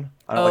map game.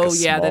 I don't like a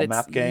small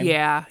map game.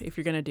 Yeah, if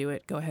you're going to do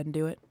it, go ahead and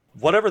do it.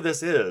 Whatever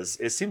this is,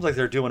 it seems like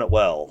they're doing it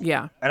well.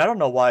 Yeah. And I don't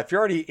know why. If you're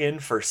already in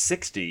for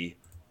 60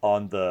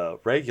 on the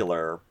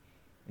regular,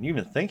 and you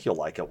even think you'll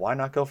like it, why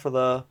not go for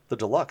the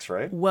deluxe,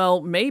 right?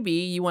 Well, maybe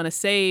you want to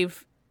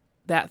save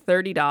that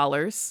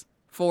 $30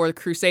 for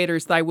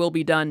Crusaders Thy Will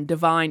Be Done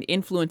Divine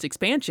Influence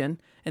expansion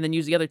and then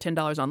use the other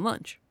 $10 on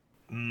lunch.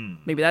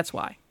 Maybe that's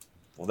why.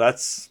 Well,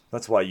 that's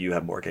why you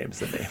have more games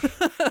than me.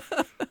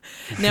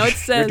 Now it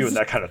says... You're doing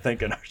that kind of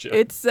thinking, aren't you?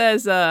 It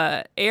says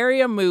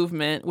area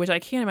movement, which I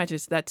can't imagine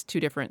that's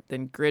too different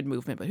than grid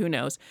movement, but who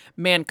knows.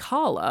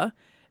 Mancala,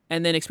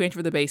 and then expansion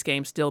for the base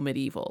game, still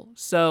medieval.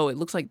 So it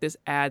looks like this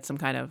adds some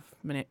kind of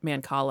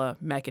Mancala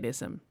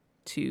mechanism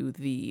to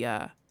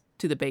the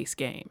base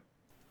game.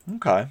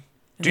 Okay.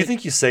 Do you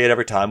think you say it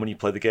every time when you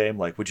play the game?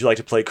 Like, would you like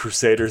to play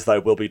Crusaders Thy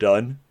Will Be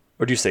Done?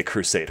 Or do you say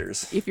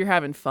Crusaders? If you're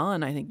having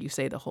fun, I think you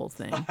say the whole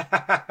thing.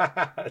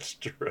 That's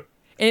true.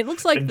 And it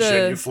looks like and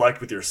genuflect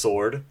with your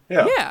sword.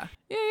 Yeah.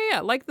 Yeah.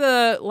 Like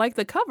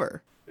the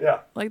cover. Yeah.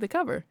 Like the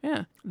cover,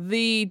 yeah.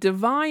 The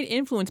Divine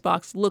Influence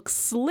box looks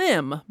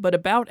slim, but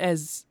about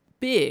as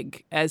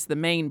big as the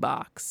main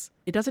box.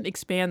 It doesn't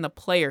expand the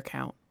player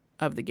count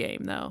of the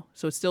game, though.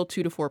 So it's still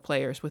 2 to 4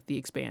 players with the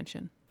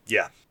expansion.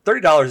 Yeah.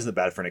 $30 isn't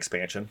bad for an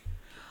expansion.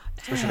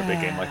 Especially in a big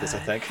game like this, I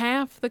think.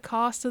 Half the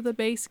cost of the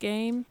base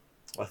game?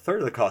 A third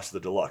of the cost of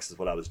the deluxe is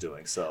what I was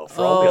doing. So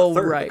for only a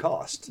third of the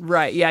cost.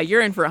 Right. Yeah,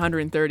 you're in for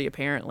 130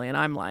 apparently, and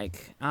I'm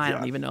like, I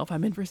don't even know if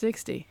I'm in for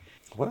 60.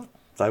 Well,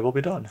 Thy Will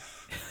Be Done.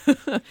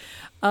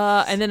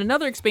 And then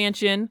another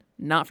expansion,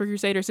 not for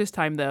Crusaders this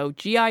time though,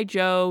 G.I.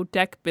 Joe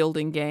deck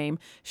building game,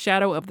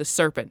 Shadow of the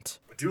Serpent.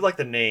 I do like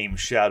the name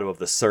Shadow of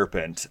the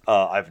Serpent.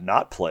 I've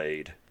not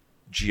played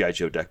G.I.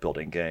 Joe deck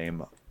building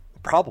game.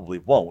 Probably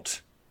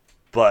won't.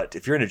 But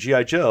if you're into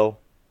G.I. Joe,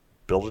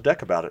 build a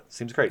deck about it.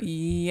 Seems great.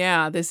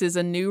 Yeah, this is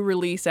a new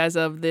release as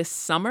of this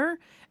summer,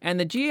 and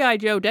the G.I.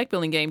 Joe deck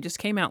building game just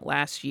came out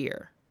last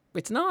year.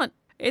 It's not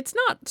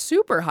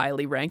super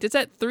highly ranked. It's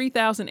at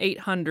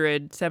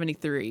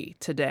 3,873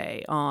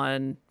 today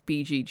on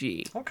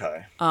BGG.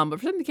 Okay. But for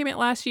something that came out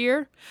last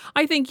year,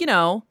 I think,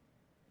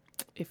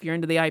 if you're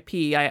into the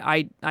IP,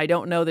 I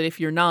don't know that if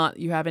you're not,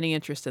 you have any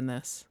interest in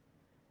this.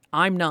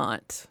 I'm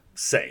not.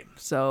 Same.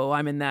 So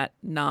I'm in that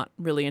not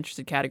really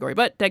interested category.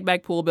 But deck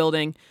bag pool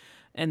building,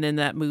 and then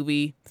that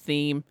movie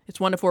theme. It's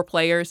 1 to 4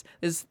 players.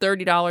 This is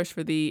 $30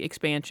 for the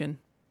expansion.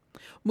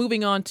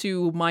 Moving on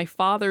to My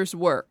Father's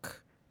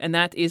Work, and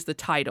that is the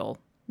title,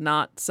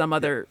 not some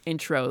other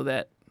intro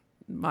that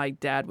my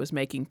dad was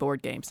making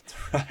board games.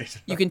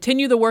 Right. You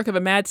continue the work of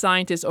a mad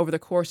scientist over the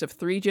course of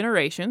 3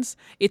 generations.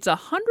 It's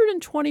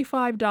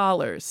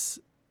 $125.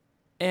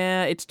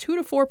 It's 2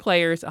 to 4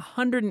 players,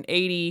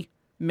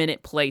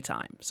 180-minute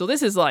playtime. So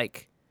this is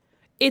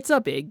it's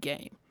a big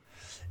game.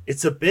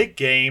 It's a big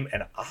game,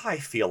 and I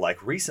feel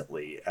like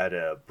recently at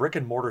a brick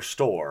and mortar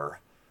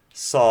store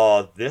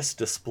saw this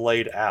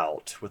displayed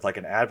out with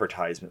an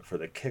advertisement for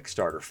the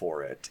Kickstarter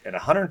for it, and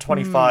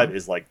 125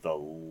 is the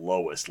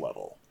lowest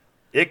level.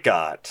 It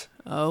got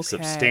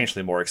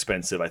substantially more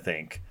expensive, I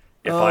think,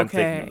 if I'm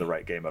thinking of the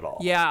right game at all.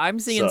 Yeah, I'm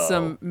seeing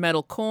some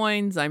metal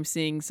coins. I'm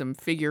seeing some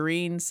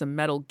figurines, some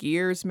metal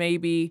gears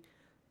maybe,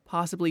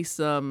 possibly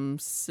some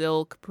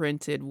silk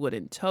printed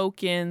wooden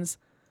tokens.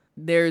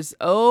 There was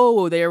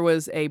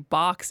a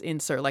box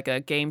insert, like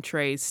a Game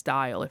Trays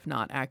style, if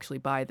not actually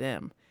by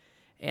them.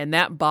 And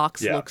that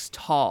box looks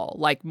tall,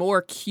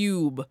 more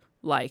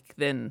cube-like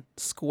than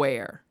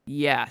square.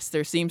 Yes,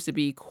 there seems to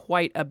be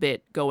quite a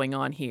bit going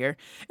on here.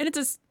 And it's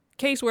a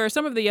case where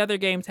some of the other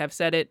games have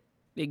said it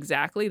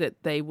exactly,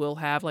 that they will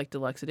have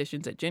deluxe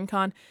editions at Gen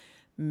Con.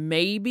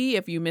 Maybe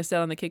if you missed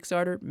out on the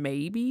Kickstarter,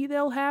 maybe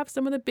they'll have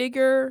some of the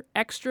bigger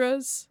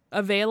extras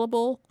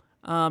available.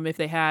 If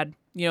they had,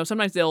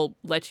 sometimes they'll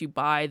let you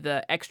buy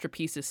the extra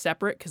pieces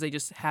separate because they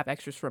just have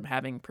extras from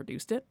having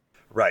produced it.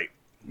 Right.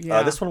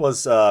 Yeah. This one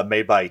was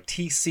made by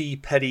T.C.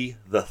 Petty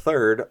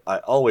III. I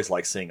always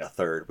like seeing a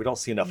third. We don't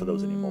see enough of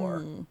those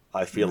anymore.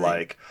 I feel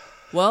like.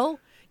 Well,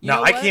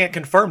 now I can't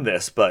confirm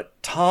this, but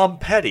Tom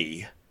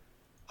Petty,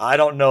 I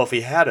don't know if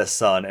he had a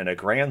son and a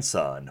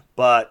grandson,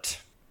 but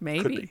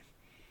Maybe.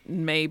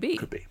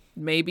 Could be.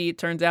 Maybe it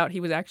turns out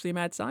he was actually a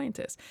mad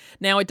scientist.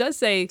 Now, it does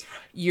say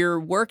you're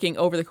working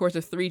over the course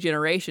of 3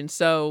 generations,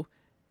 so,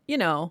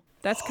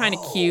 that's kind of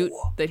cute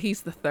that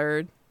he's the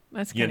third.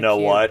 That's kind of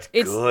cute. What?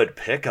 Good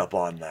pickup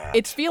on that.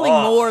 It's feeling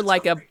more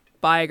like a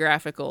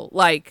biographical,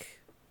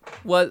 like,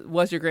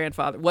 was your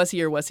grandfather, was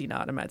he or was he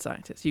not a mad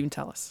scientist? You can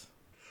tell us.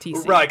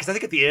 TC. Right, because I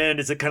think at the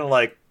end, is it kind of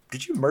like,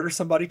 did you murder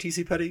somebody,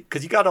 TC Petty?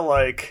 Because you got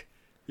to,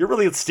 you're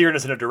really steering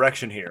us in a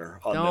direction here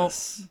on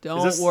this.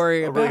 Don't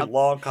worry about it. Really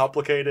long,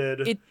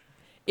 complicated...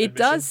 It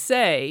does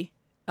say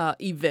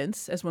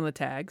events as one of the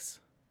tags,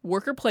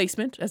 worker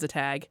placement as a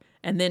tag,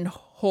 and then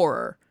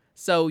horror.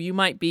 So you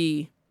might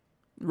be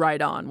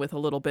right on with a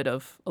little bit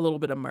of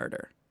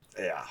murder.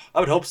 Yeah, I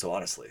would hope so.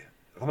 Honestly,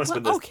 if I'm gonna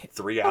spend this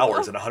 3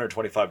 hours and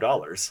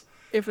 $125,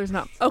 if there's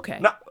not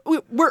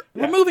we're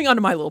moving on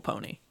to My Little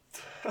Pony.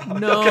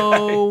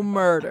 No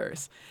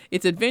murders.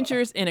 It's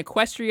Adventures in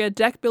Equestria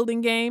deck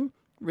building game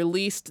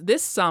released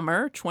this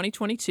summer,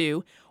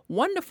 2022.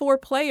 1 to 4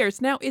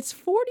 players. Now, it's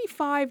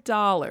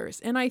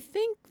 $45, and I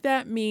think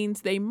that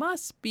means they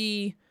must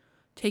be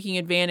taking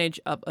advantage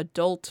of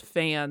adult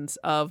fans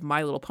of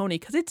My Little Pony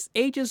because it's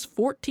ages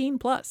 14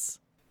 plus.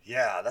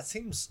 Yeah, that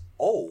seems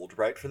old,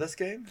 right, for this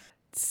game?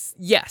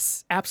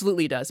 Yes,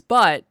 absolutely does.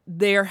 But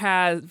there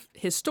have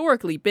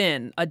historically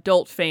been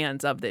adult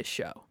fans of this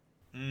show.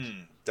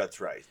 That's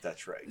right.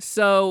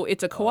 So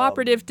it's a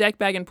cooperative deck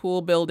bag and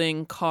pool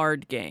building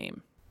card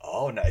game.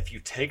 Oh, now if you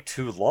take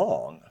too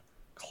long...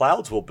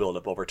 clouds will build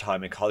up over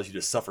time and cause you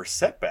to suffer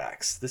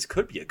setbacks. This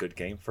could be a good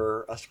game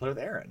for us to play with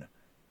Aaron.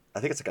 I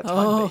think it's like a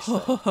time-based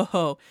thing.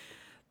 Oh,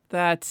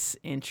 that's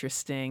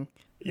interesting.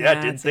 Yeah, I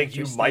didn't think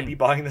you might be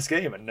buying this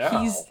game, and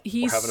now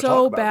he's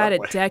so bad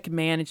at deck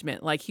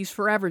management. Like, he's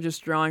forever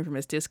just drawing from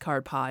his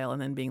discard pile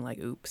and then being like,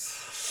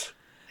 oops.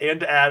 And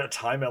to add a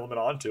time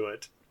element onto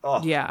it.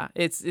 Oh. Yeah,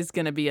 it's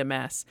going to be a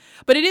mess.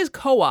 But it is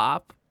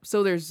co-op,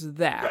 so there's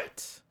that.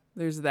 Right.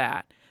 There's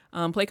that.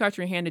 Play cards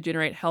from your hand to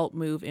generate help,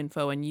 move,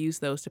 info, and use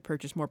those to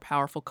purchase more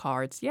powerful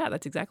cards. Yeah,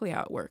 that's exactly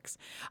how it works.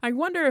 I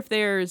wonder if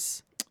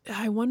there's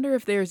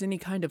any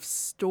kind of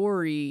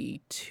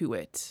story to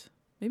it.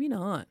 Maybe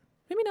not.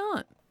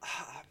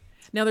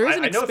 Now, there is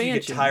an expansion. I know if you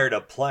get tired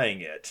of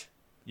playing it,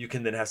 you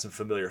can then have some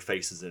familiar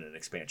faces in an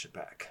expansion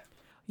pack.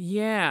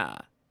 Yeah.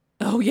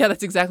 Oh, yeah,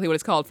 that's exactly what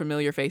it's called,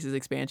 Familiar Faces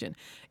Expansion.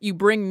 You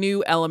bring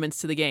new elements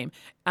to the game.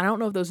 I don't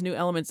know if those new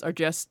elements are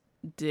just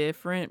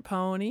different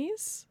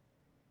ponies.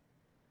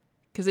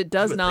 Because it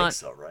does not.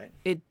 Think so, right?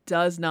 It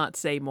does not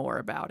say more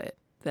about it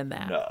than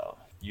that. No,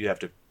 you have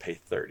to pay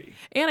 $30.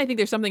 And I think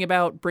there's something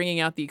about bringing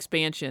out the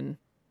expansion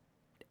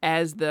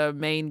as the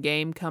main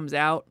game comes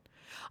out.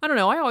 I don't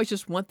know. I always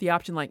just want the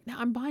option, like, no,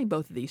 I'm buying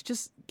both of these.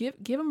 Just give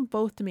them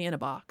both to me in a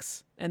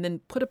box, and then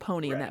put a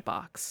pony in that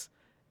box,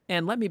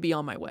 and let me be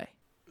on my way.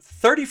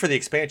 $30 for the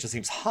expansion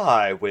seems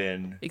high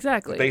when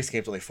the base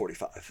game's only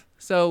 $45.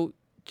 So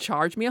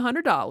charge me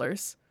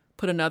 $100.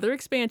 Put another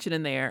expansion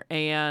in there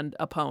and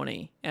a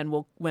pony, and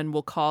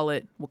we'll call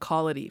it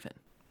even.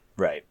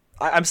 Right.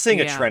 I'm seeing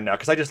a trend now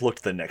because I just looked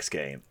at the next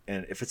game,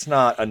 and if it's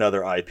not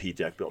another IP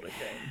deck building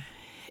game,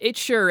 it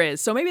sure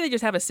is. So maybe they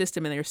just have a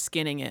system and they're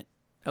skinning it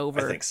over.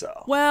 I think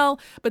so. Well,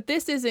 but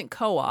this isn't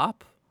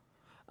co-op.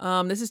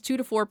 This is 2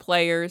 to 4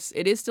 players.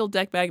 It is still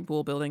deck bag and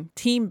pool building,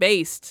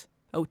 team-based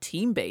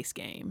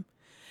game.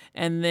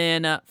 And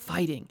then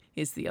fighting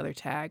is the other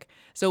tag.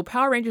 So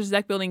Power Rangers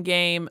deck building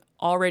game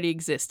already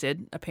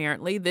existed,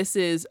 apparently. This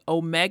is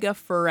Omega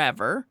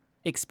Forever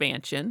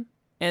expansion.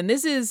 And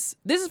this is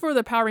for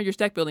the Power Rangers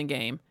deck building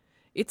game.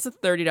 It's a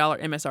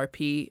 $30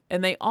 MSRP.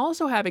 And they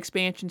also have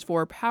expansions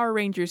for Power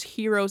Rangers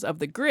Heroes of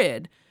the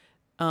Grid,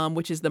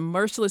 which is the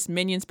Merciless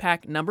Minions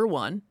pack number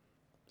 1.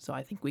 So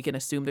I think we can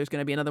assume there's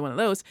going to be another one of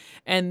those.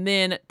 And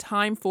then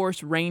Time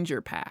Force Ranger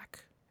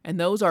pack. And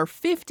those are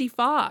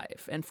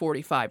 $55 and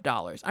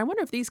 $45. I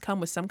wonder if these come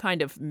with some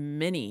kind of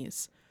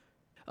minis.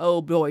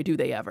 Oh boy, do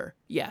they ever.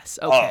 Yes,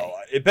 okay. Oh,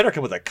 it better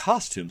come with a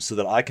costume so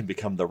that I can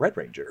become the Red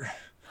Ranger.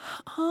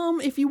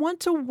 If you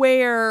want to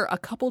wear a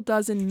couple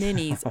dozen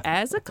minis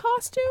as a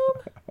costume,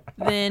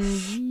 then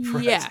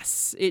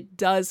yes, it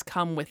does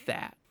come with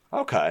that.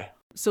 Okay.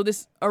 So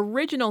this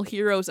original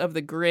Heroes of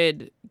the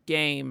Grid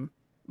game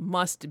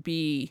must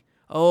be,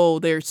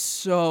 there's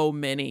so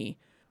many.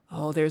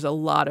 Oh, there's a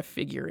lot of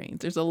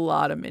figurines. There's a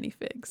lot of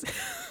minifigs.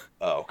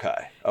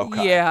 Okay.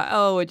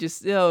 Yeah. It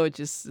just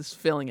is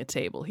filling a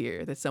table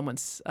here that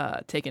someone's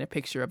taking a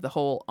picture of the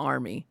whole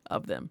army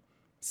of them.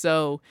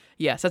 So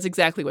yes, that's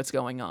exactly what's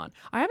going on.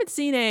 I haven't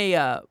seen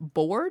a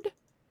board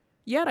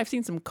yet. I've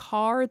seen some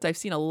cards. I've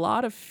seen a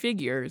lot of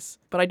figures,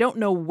 but I don't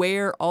know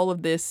where all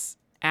of this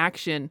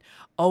action.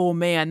 Oh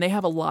man, they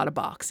have a lot of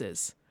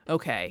boxes.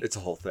 Okay. It's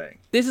a whole thing.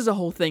 This is a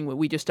whole thing that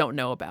we just don't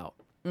know about.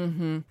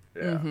 Mm-hmm.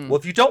 Yeah. Mm-hmm. Well,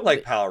 if you don't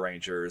like Power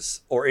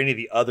Rangers or any of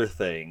the other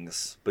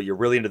things, but you're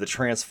really into the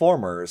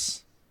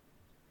Transformers,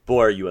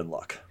 boy, are you in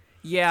luck.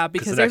 Yeah,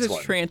 because there's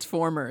a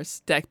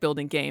Transformers deck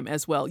building game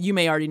as well. You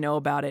may already know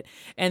about it.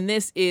 And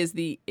this is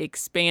the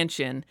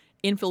expansion,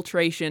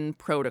 Infiltration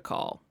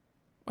Protocol.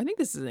 I think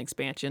this is an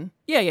expansion.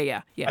 Yeah,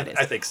 it is.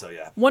 I think so,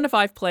 yeah. 1 to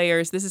 5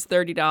 players. This is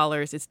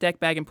 $30. It's deck,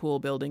 bag, and pool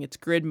building. It's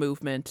grid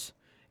movement.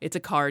 It's a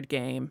card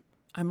game.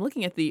 I'm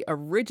looking at the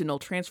original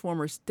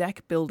Transformers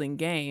deck building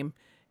game.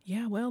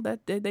 Yeah, well,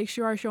 they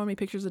sure are showing me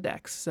pictures of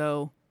decks,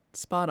 so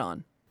spot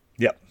on.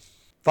 Yep.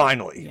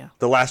 Finally,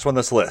 the last one on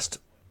this list.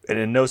 And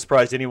in no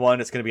surprise to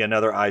anyone, it's going to be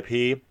another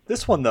IP.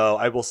 This one, though,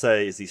 I will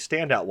say is the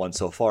standout one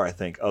so far, I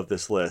think, of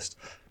this list.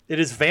 It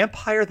is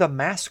Vampire the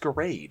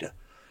Masquerade.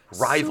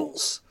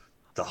 Rivals.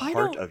 The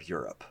Heart of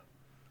Europe.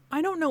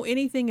 I don't know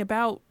anything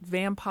about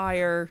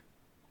Vampire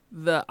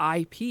the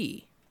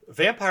IP.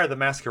 Vampire the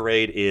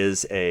Masquerade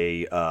is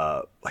a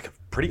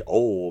pretty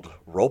old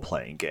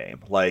role-playing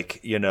game.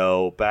 Like,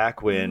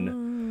 back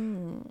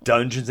when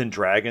Dungeons and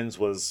Dragons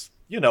was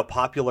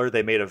popular,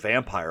 they made a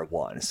vampire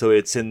one. So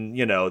it's in,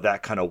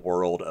 that kind of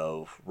world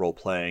of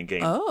role-playing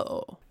game.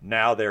 Oh.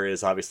 Now there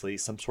is obviously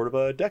some sort of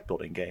a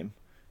deck-building game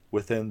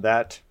within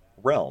that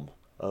realm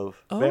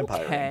of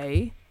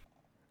vampire.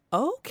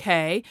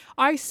 Okay.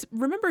 I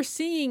remember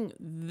seeing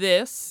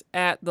this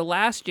at the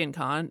last Gen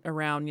Con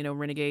around,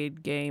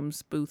 Renegade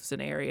Games booths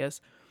and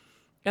areas.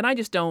 And I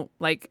just don't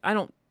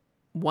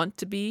want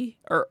to be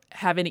or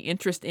have any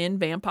interest in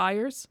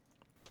vampires.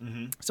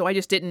 Mm-hmm. So I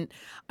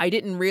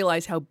didn't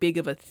realize how big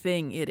of a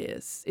thing it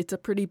is. It's a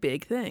pretty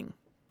big thing.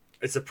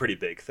 It's a pretty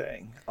big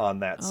thing on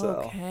that.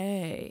 So.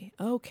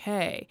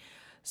 Okay.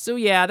 So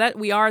yeah, that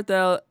we are at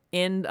the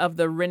end of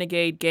the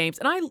Renegade Games.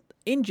 And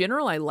in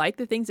general, I like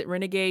the things that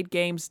Renegade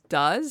Games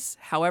does.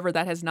 However,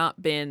 that has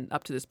not been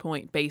up to this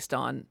point based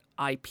on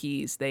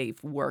IPs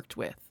they've worked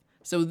with.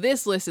 So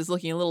this list is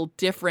looking a little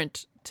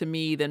different to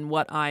me than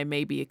what I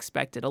maybe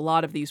expected. A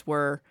lot of these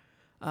were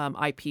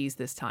IPs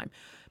this time.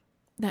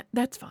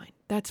 That's fine.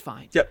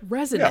 Yep.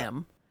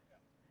 Resonem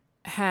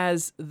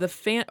has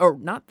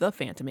not the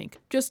Phantom Inc.,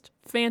 just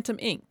Phantom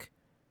Inc.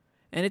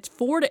 And it's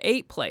 4 to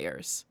 8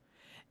 players.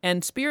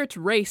 And spirits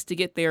race to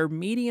get their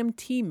medium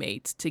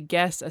teammates to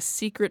guess a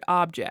secret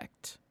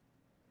object.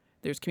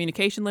 There's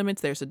communication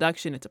limits, there's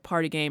seduction, it's a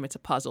party game, it's a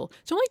puzzle.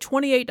 It's only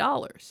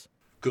 $28.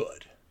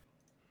 Good.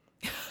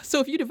 So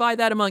if you divide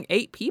that among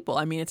 8 people,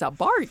 it's a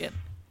bargain.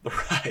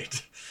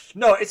 Right.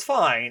 No, it's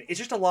fine. It's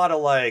just a lot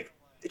of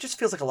it just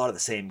feels like a lot of the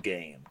same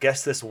game.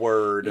 Guess this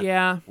word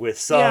with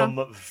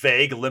some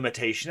vague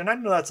limitation. And I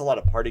know that's a lot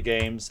of party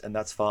games, and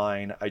that's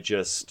fine. I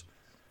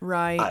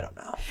don't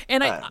know.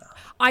 And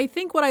I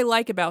think what I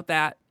like about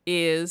that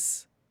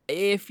is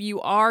if you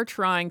are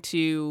trying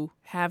to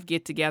have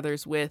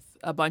get-togethers with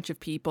a bunch of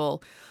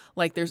people,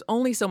 there's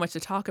only so much to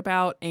talk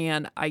about,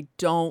 and I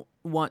don't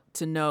want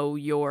to know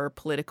your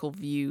political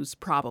views,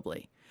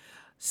 probably.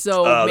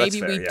 So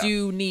maybe we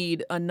do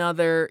need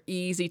another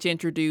easy to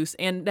introduce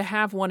and to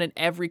have one in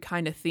every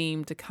kind of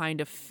theme to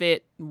kind of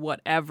fit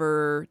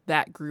whatever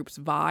that group's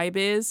vibe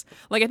is.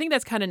 I think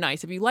that's kind of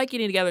nice. If you like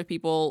getting together with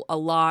people a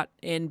lot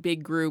in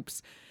big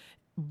groups,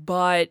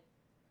 but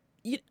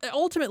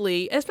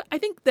ultimately, I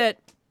think that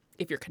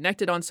if you're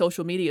connected on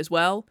social media as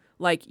well,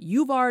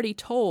 you've already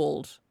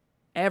told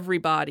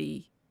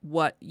everybody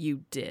what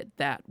you did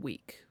that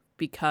week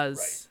because...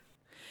 Right.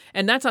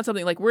 And that's not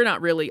something we're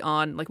not really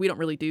on, we don't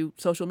really do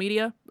social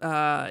media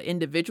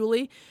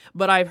individually.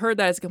 But I've heard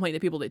that as a complaint that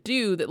people that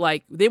do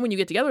that, then when you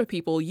get together with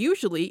people,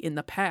 usually in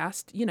the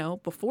past,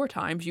 before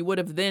times, you would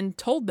have then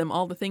told them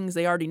all the things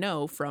they already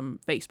know from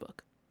Facebook.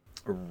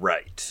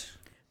 Right.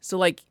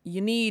 So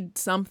you need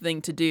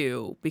something to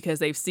do because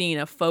they've seen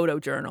a photo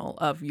journal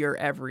of your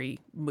every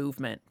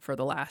movement for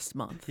the last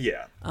month.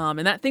 Yeah.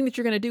 And that thing that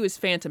you're going to do is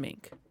Phantom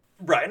Inc.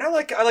 Right, and I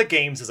like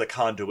games as a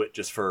conduit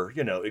just for,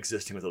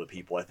 existing with other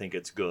people. I think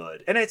it's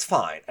good. And it's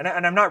fine. And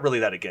I'm not really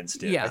that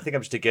against it. Yeah. I think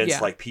I'm just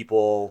against,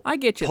 people I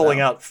get you, pulling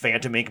out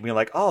Phantom Inc. and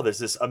being oh, there's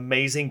this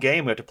amazing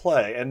game we have to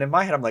play. And in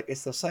my head, I'm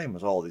it's the same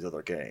as all these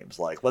other games.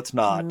 Let's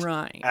not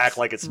act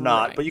like it's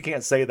not. Right. But you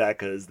can't say that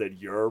because then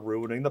you're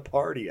ruining the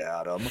party,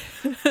 Adam.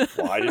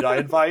 Why did I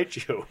invite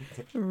you?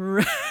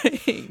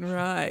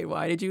 Right.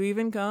 Why did you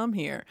even come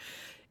here?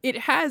 It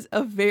has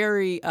a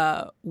very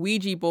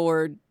Ouija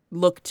board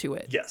look to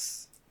it.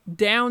 Yes.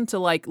 Down to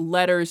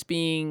letters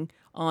being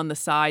on the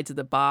sides of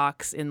the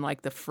box in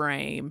the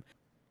frame.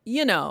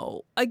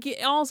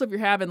 Again, also if you're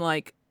having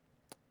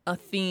a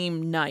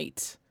theme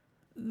night,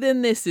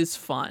 then this is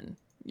fun.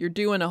 You're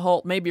doing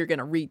maybe you're going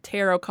to read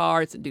tarot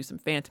cards and do some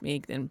Phantom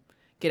Inc. then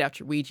get out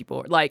your Ouija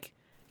board. It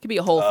could be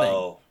a whole thing.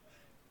 Oh,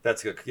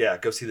 that's good. Yeah,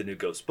 go see the new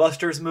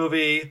Ghostbusters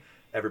movie.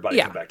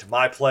 Everybody come back to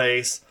my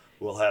place.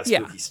 We'll have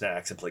spooky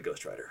snacks and play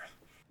Ghost Rider.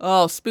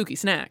 Oh, spooky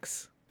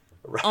snacks.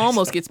 Right.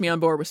 Almost gets me on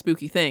board with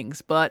spooky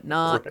things, but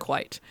not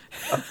quite.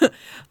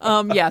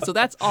 So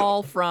that's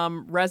all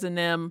from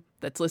Resonem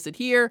that's listed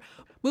here.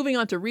 Moving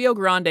on to Rio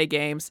Grande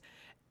Games,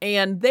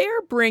 and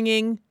they're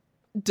bringing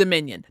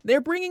Dominion. They're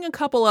bringing a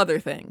couple other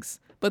things,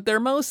 but they're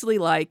mostly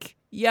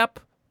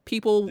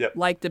people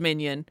like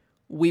Dominion.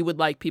 We would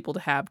like people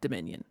to have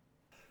Dominion.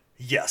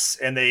 Yes,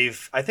 and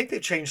I think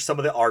they've changed some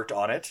of the art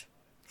on it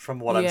from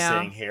what I'm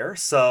seeing here.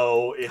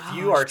 So if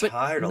you are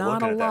tired of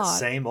looking at that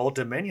same old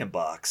Dominion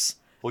box...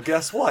 Well,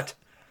 guess what?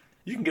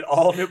 You can get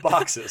all new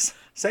boxes.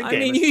 Same game. I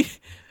mean, you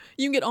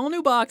can get all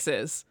new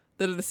boxes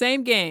that are the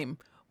same game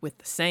with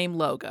the same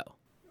logo.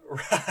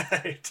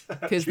 Right.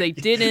 Because they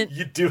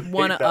didn't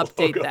want to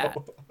update logo. that.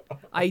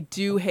 I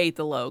do hate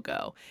the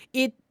logo.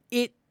 It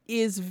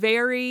is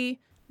very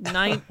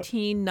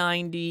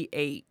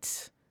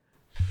 1998.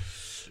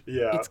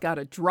 Yeah. It's got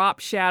a drop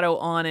shadow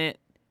on it,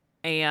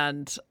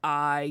 and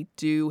I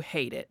do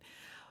hate it.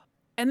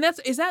 And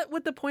is that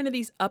what the point of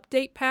these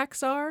update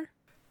packs are?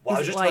 Well, I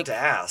was just about to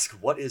ask,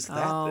 what is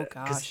that? Oh then?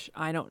 gosh,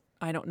 I don't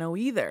know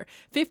either.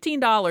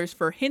 $15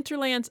 for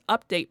Hinterlands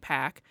update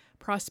pack,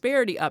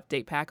 Prosperity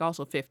update pack,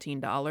 also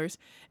 $15,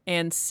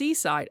 and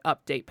Seaside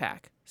update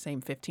pack, same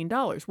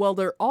 $15. Well,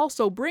 they're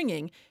also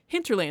bringing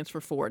Hinterlands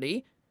for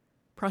 $40,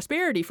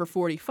 Prosperity for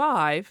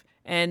 $45,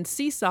 and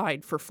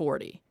Seaside for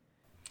 $40.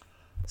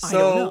 So I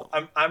don't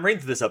know. I'm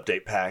reading through this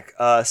update pack.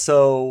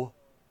 So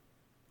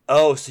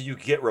you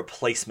get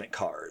replacement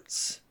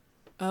cards.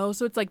 Oh,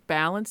 so it's like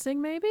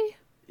balancing, maybe?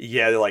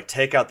 Yeah, they're like,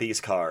 take out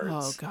these cards.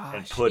 Oh gosh,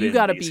 and put you in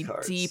gotta these be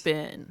cards. deep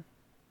in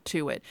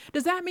to it.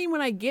 Does that mean when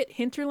I get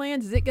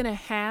Hinterlands, is it gonna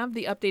have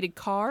the updated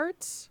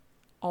cards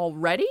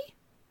already?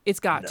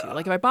 It's got to.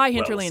 Like if I buy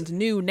Hinterlands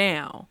new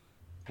now.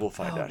 We'll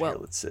find out here.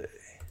 Let's see.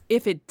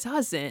 If it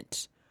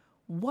doesn't,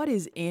 what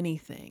is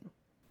anything?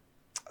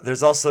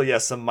 There's also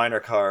some minor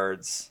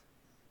cards.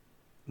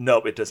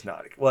 Nope, it does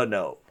not. Well,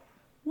 no.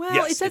 Well,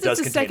 yes, it says does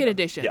it's the contain second them.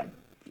 edition. Yeah.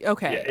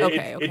 Okay, Yeah,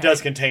 okay. It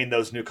does contain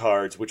those new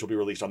cards, which will be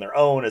released on their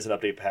own as an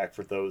update pack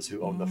for those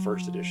who own the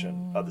first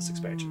edition of this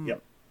expansion.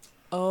 Yep.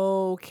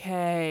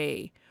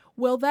 Okay.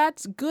 Well,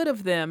 that's good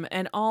of them,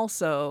 and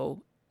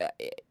also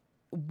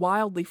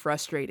wildly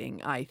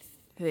frustrating, I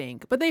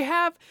think. But they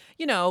have,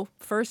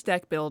 first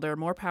deck builder,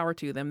 more power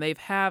to them. They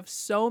have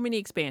so many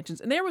expansions.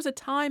 And there was a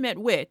time at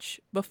which,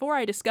 before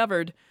I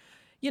discovered,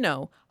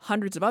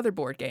 hundreds of other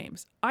board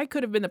games, I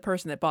could have been the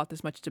person that bought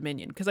this much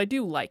Dominion, because I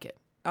do like it.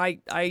 I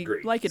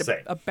like it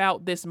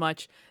about this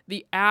much.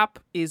 The app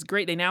is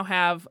great. They now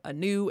have a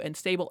new and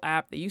stable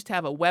app. They used to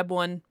have a web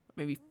one,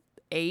 maybe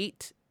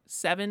 8,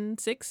 7,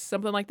 6,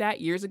 something like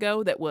that, years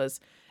ago, that was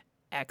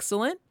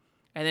excellent.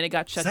 And then it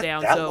got shut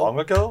down. That long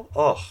ago?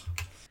 Oh.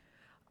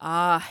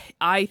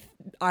 I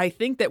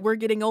think that we're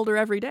getting older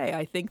every day.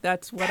 I think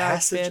that's what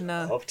Passage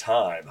of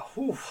time.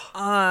 Whew.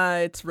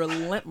 It's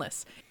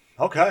relentless.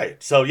 Okay.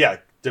 So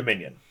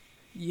Dominion.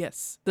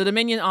 Yes, the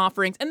Dominion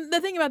offerings. And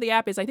the thing about the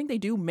app is I think they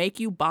do make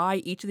you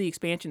buy each of the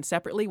expansions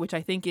separately, which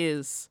I think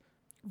is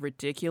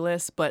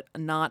ridiculous, but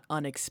not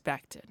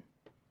unexpected.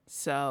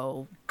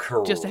 So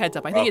just a heads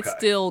up. I think it's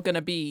still going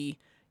to be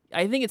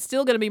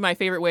my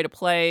favorite way to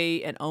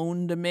play and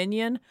own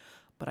Dominion,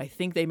 but I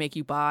think they make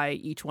you buy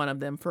each one of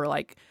them for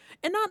and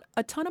not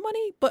a ton of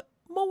money, but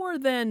more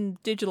than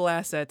digital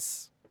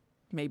assets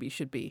maybe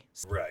should be.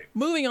 Right.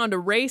 Moving on to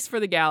Race for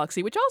the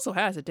Galaxy, which also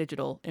has a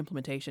digital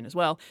implementation as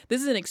well.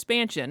 This is an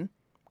expansion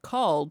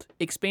called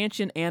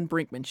Expansion and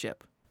Brinkmanship.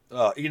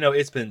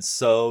 It's been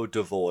so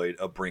devoid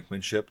of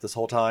brinkmanship this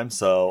whole time,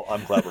 so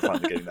I'm glad we're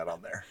finally getting that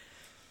on there.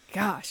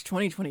 Gosh,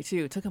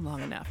 2022. It took them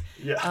long enough.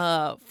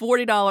 Yeah.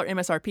 $40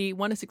 MSRP,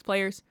 1 to 6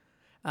 players,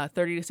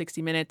 30 to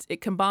 60 minutes.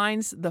 It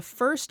combines the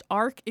first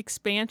ARC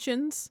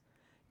expansions,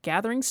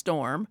 Gathering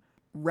Storm,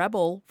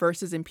 Rebel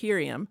versus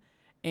Imperium,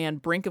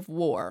 and Brink of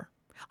War.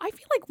 I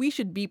feel like we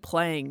should be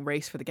playing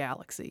Race for the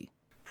Galaxy.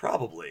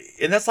 Probably.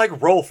 And that's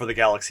like Roll for the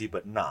Galaxy,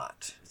 but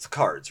not. It's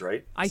cards,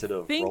 right? Instead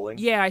of rolling?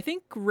 Yeah, I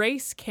think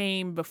Race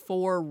came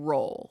before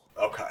Roll.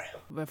 Okay.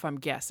 If I'm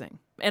guessing.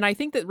 And I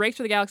think that Race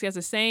for the Galaxy has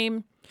the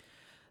same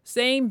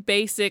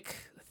basic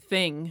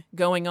thing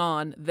going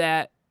on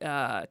that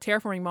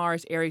Terraforming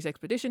Mars Ares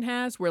Expedition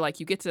has, where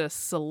you get to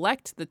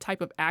select the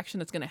type of action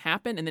that's going to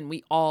happen, and then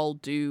we all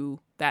do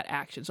that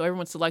action. So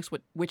everyone selects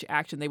which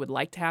action they would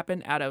like to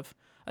happen out of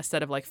a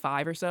set of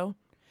 5 or so.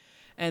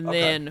 And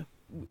then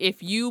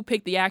if you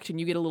pick the action,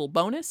 you get a little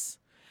bonus.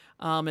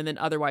 And then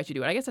otherwise you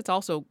do it. I guess that's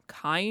also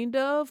kind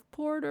of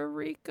Puerto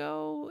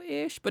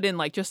Rico-ish, but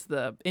in just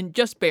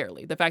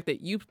barely. The fact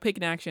that you pick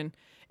an action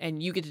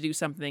and you get to do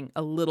something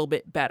a little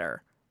bit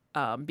better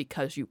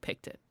because you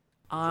picked it.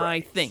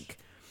 I think.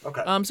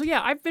 Okay. So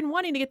yeah, I've been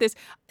wanting to get this.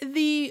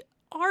 The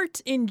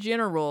art in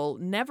general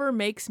never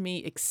makes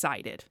me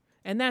excited.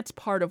 And that's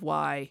part of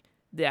why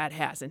that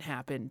hasn't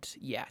happened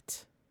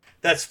yet.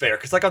 That's fair,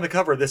 because on the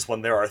cover of this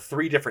one, there are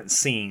 3 different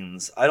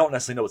scenes. I don't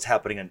necessarily know what's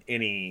happening in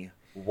any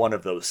one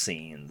of those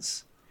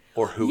scenes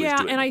or who is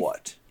doing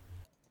what.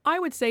 I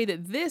would say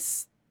that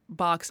this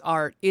box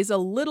art is a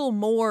little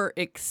more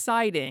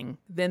exciting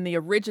than the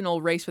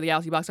original Race for the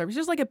Galaxy box art. It's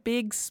just like a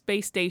big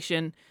space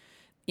station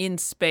in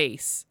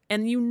space,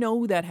 and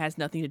that has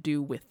nothing to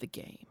do with the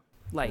game.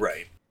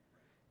 Right.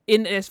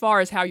 In as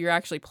far as how you're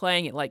actually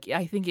playing it,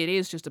 I think it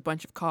is just a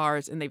bunch of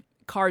cards, and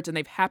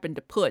they've happened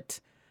to put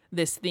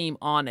this theme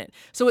on it.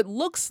 So it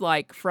looks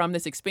like from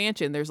this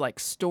expansion, there's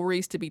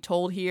stories to be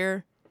told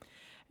here.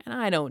 And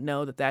I don't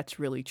know that that's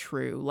really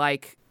true.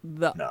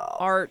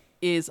 Art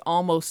is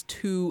almost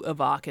too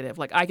evocative.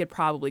 I could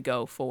probably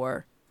go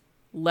for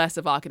less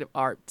evocative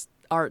art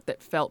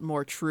that felt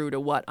more true to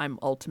what I'm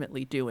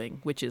ultimately doing,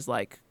 which is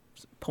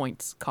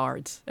points,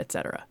 cards,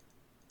 etc.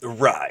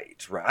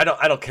 Right. I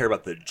don't care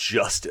about the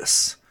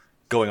justice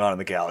going on in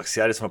the galaxy.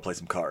 I just want to play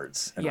some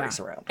cards and race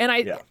around. And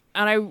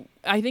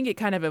I think it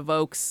kind of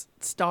evokes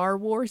Star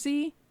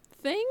Wars-y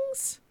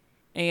things,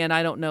 and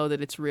I don't know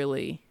that it's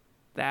really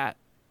that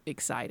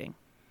exciting.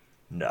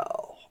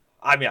 No.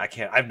 I mean,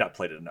 I've not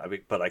played it,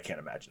 but I can't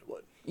imagine it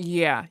would.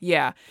 Yeah.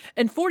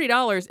 And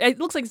 $40, it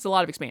looks like it's a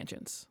lot of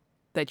expansions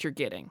that you're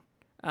getting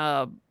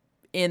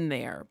in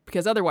there,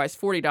 because otherwise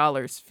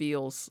 $40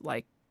 feels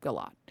like a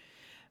lot.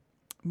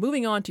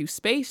 Moving on to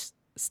Space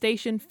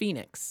Station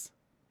Phoenix.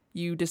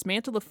 You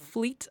dismantle a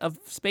fleet of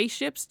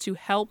spaceships to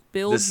help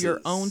build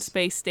your own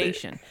space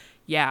station. Big.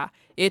 Yeah,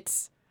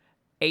 it's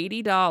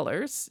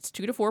 $80. It's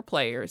 2 to 4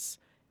 players,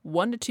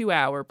 1 to 2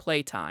 hour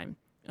playtime.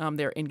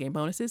 There are in-game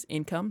bonuses,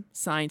 income,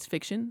 science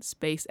fiction,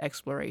 space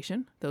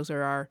exploration. Those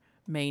are our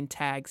main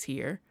tags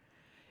here.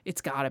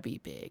 It's got to be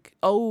big.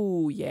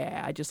 Oh,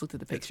 yeah. I just looked at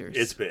the pictures.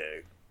 It's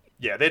big.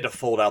 Yeah, they had to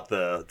fold out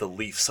the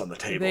leaves on the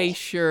table. They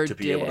sure to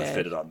be able to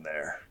fit it on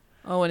there.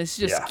 Oh, and it's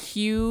just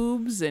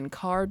cubes and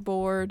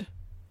cardboard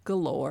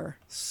galore.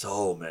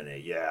 So many,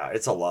 yeah.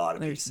 It's a lot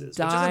of pieces,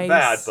 dice, which isn't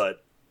bad,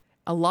 but...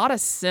 a lot of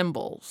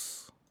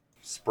symbols.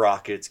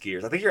 Sprockets,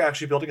 gears. I think you're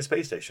actually building a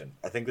space station.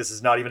 I think this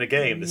is not even a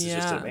game. This is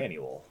just a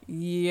manual.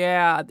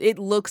 Yeah, it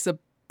looks a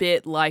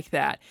bit like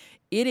that.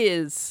 It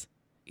is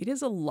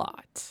a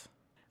lot.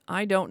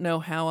 I don't know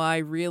how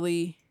I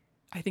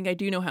think I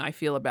do know how I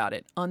feel about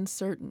it.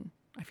 Uncertain.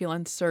 I feel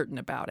uncertain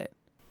about it.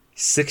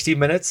 60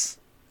 minutes?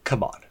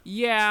 Come on.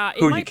 Yeah,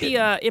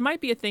 it might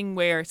be a thing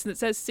where, since it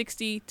says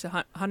 60 to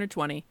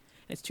 120, and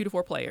it's 2 to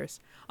 4 players,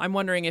 I'm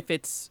wondering if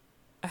it's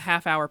a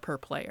half hour per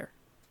player.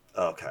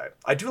 Okay.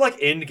 I do like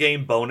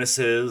in-game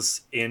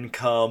bonuses,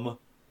 income.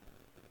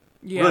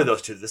 Yeah. Really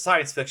those two. The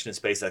science fiction and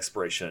space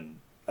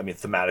exploration, I mean,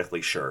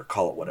 thematically, sure,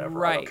 call it whatever.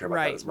 Right, I don't care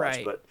about that as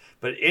much.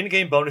 But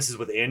in-game bonuses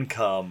with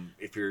income,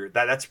 if you're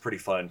that's a pretty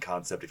fun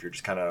concept if you're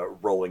just kind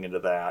of rolling into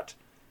that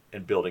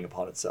and building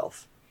upon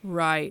itself.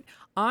 Right.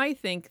 I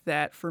think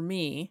that for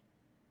me,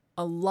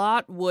 a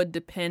lot would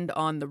depend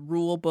on the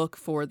rule book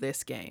for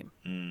this game.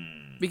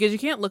 Because you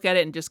can't look at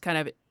it and just kind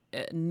of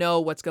know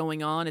what's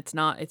going on. It's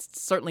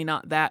certainly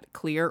not that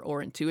clear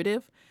or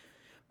intuitive.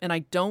 And I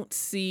don't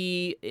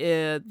see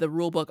the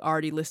rule book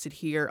already listed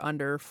here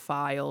under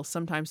files.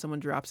 Sometimes someone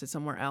drops it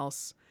somewhere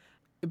else.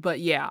 But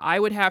yeah,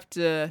 I'd have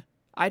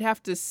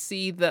to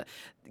see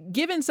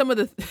given some of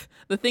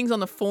the things on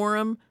the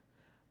forum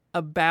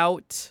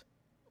about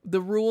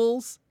the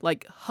rules,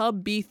 like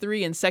Hub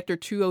B3 and Sector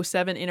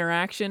 207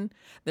 interaction,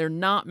 they're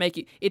not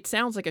making... It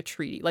sounds like a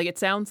treaty. Like, it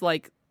sounds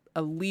like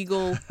a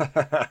legal...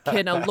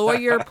 Can a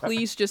lawyer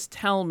please just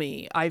tell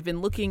me? I've been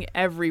looking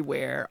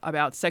everywhere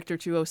about Sector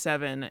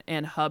 207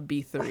 and Hub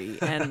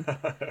B3, and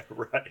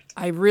right.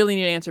 I really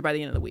need an answer by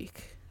the end of the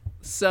week.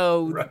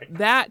 So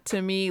that,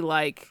 to me,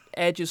 like,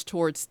 edges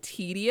towards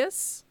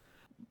tedious,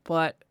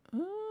 but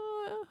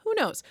who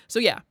knows? So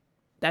yeah,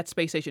 that's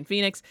Space Station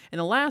Phoenix. And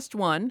the last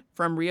one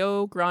from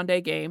Rio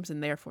Grande Games,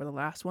 and therefore the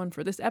last one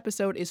for this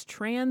episode, is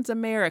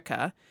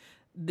Transamerica.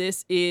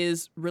 This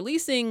is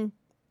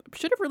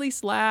should have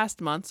released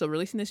last month, so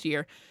releasing this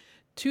year.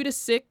 2 to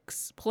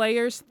 6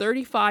 players,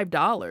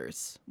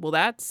 $35. Well,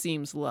 that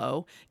seems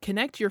low.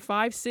 Connect your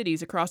 5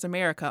 cities across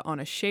America on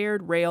a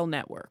shared rail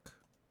network.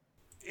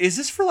 Is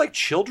this for, like,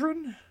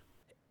 children?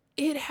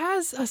 It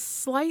has a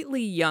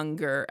slightly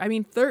younger,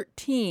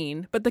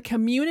 13, but the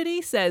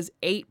community says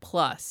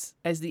 8+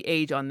 as the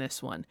age on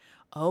this one.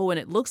 Oh, and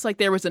it looks like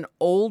there was an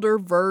older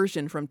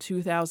version from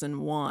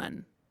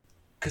 2001.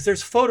 Because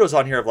there's photos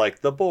on here of, like,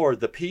 the board,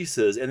 the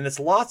pieces, and it's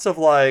lots of,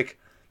 like,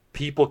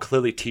 people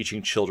clearly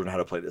teaching children how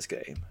to play this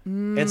game.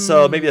 And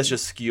so maybe that's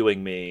just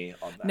skewing me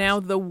on that. Now,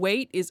 the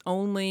weight is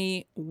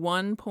only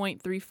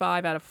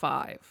 1.35 out of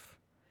 5.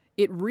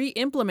 It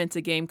re-implements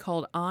a game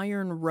called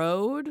Iron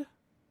Road,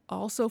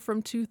 also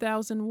from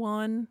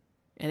 2001,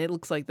 and it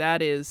looks like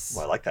that is...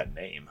 Well, I like that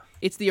name.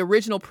 It's the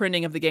original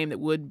printing of the game that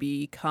would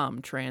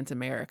become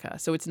Transamerica.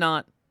 So it's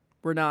not...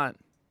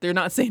 They're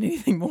not saying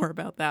anything more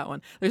about that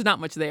one. There's not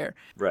much there.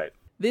 Right.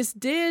 This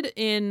did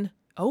a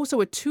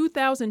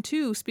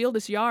 2002 Spiel des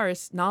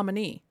Jahres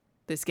nominee,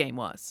 this game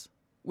was,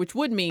 which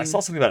would mean... I saw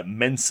something about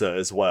Mensa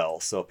as well,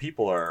 so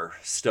people are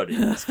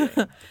studying this game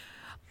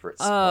for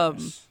its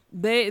smartness.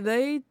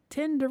 They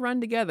tend to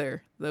run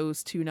together,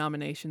 those two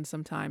nominations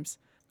sometimes.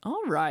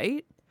 All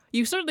right.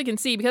 You certainly can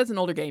see, because it's an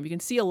older game, you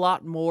can see a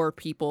lot more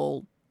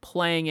people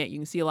playing it. You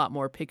can see a lot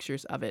more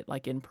pictures of it,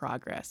 like, in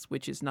progress,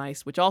 which is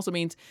nice, which also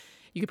means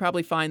you could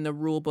probably find the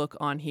rule book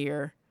on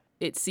here.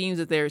 It seems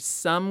that there's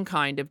some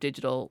kind of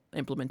digital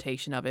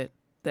implementation of it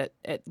that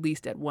at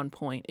least at one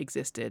point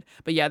existed.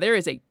 But yeah, there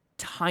is a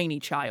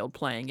tiny child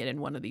playing it in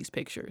one of these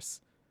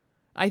pictures.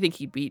 I think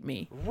he'd beat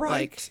me. Right.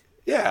 Like,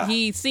 yeah.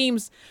 He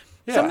seems...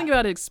 Yeah. Something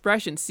about his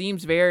expression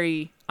seems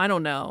very... I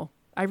don't know.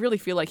 I really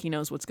feel like he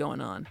knows what's going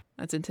on.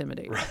 That's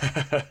intimidating.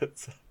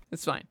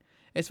 It's fine.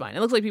 It's fine. It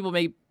looks like people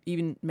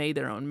even made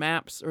their own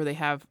maps, or they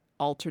have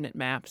alternate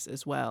maps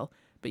as well.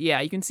 But yeah,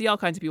 you can see all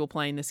kinds of people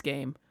playing this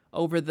game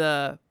over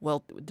the...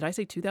 Well, did I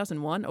say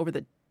 2001? Over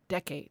the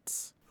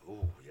decades.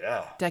 Oh,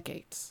 yeah.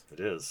 Decades. It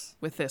is.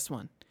 With this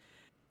one.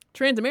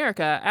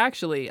 Transamerica,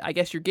 actually, I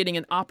guess you're getting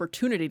an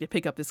opportunity to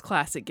pick up this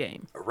classic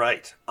game.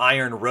 Right.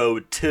 Iron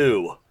Road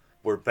 2.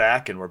 We're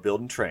back and we're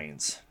building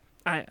trains.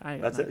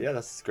 That's it. Yeah,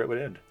 that's a great way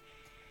to end.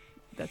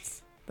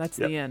 That's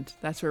the end.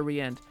 That's where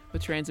we end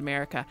with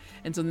Transamerica.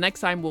 And so the next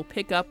time we'll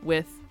pick up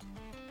with,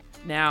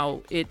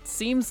 now it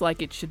seems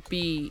like it should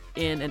be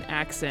in an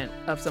accent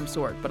of some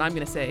sort, but I'm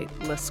going to say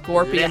Le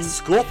Scorpion. Le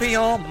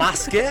Scorpion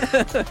Masque.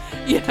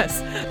 Yes,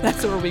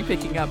 that's what we'll be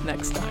picking up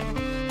next time.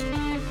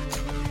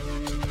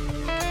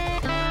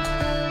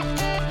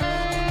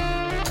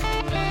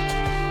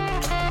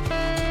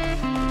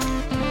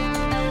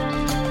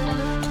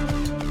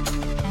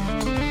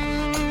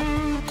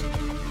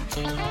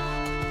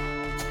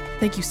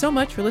 Thank you so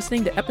much for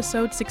listening to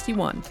episode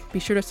 61. Be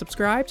sure to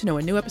subscribe to know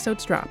when new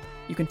episodes drop.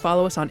 You can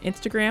follow us on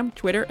Instagram,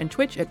 Twitter, and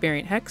Twitch at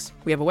Variant Hex.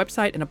 We have a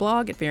website and a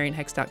blog at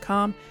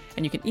varianthex.com,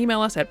 and you can email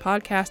us at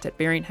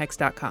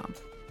podcast@varianthex.com.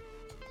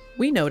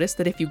 We noticed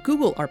that if you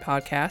Google our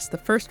podcast, the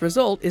first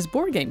result is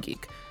Board Game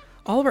Geek.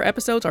 All of our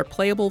episodes are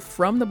playable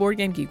from the Board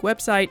Game Geek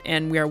website,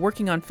 and we are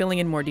working on filling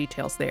in more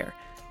details there.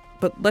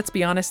 But let's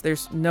be honest,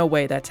 there's no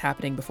way that's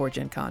happening before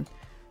Gen Con.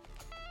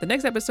 The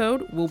next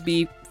episode will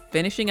be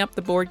finishing up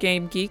the Board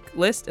Game Geek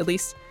list, at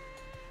least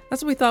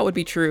that's what we thought would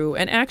be true.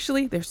 And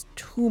actually, there's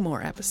 2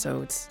 more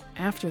episodes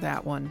after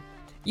that one.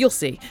 You'll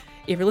see.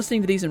 If you're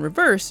listening to these in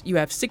reverse, you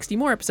have 60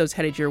 more episodes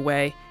headed your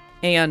way,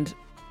 and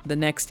the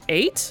next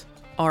 8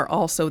 are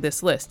also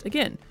this list.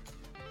 Again,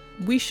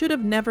 we should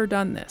have never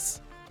done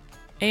this.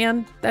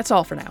 And that's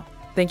all for now.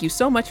 Thank you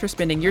so much for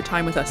spending your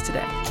time with us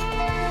today.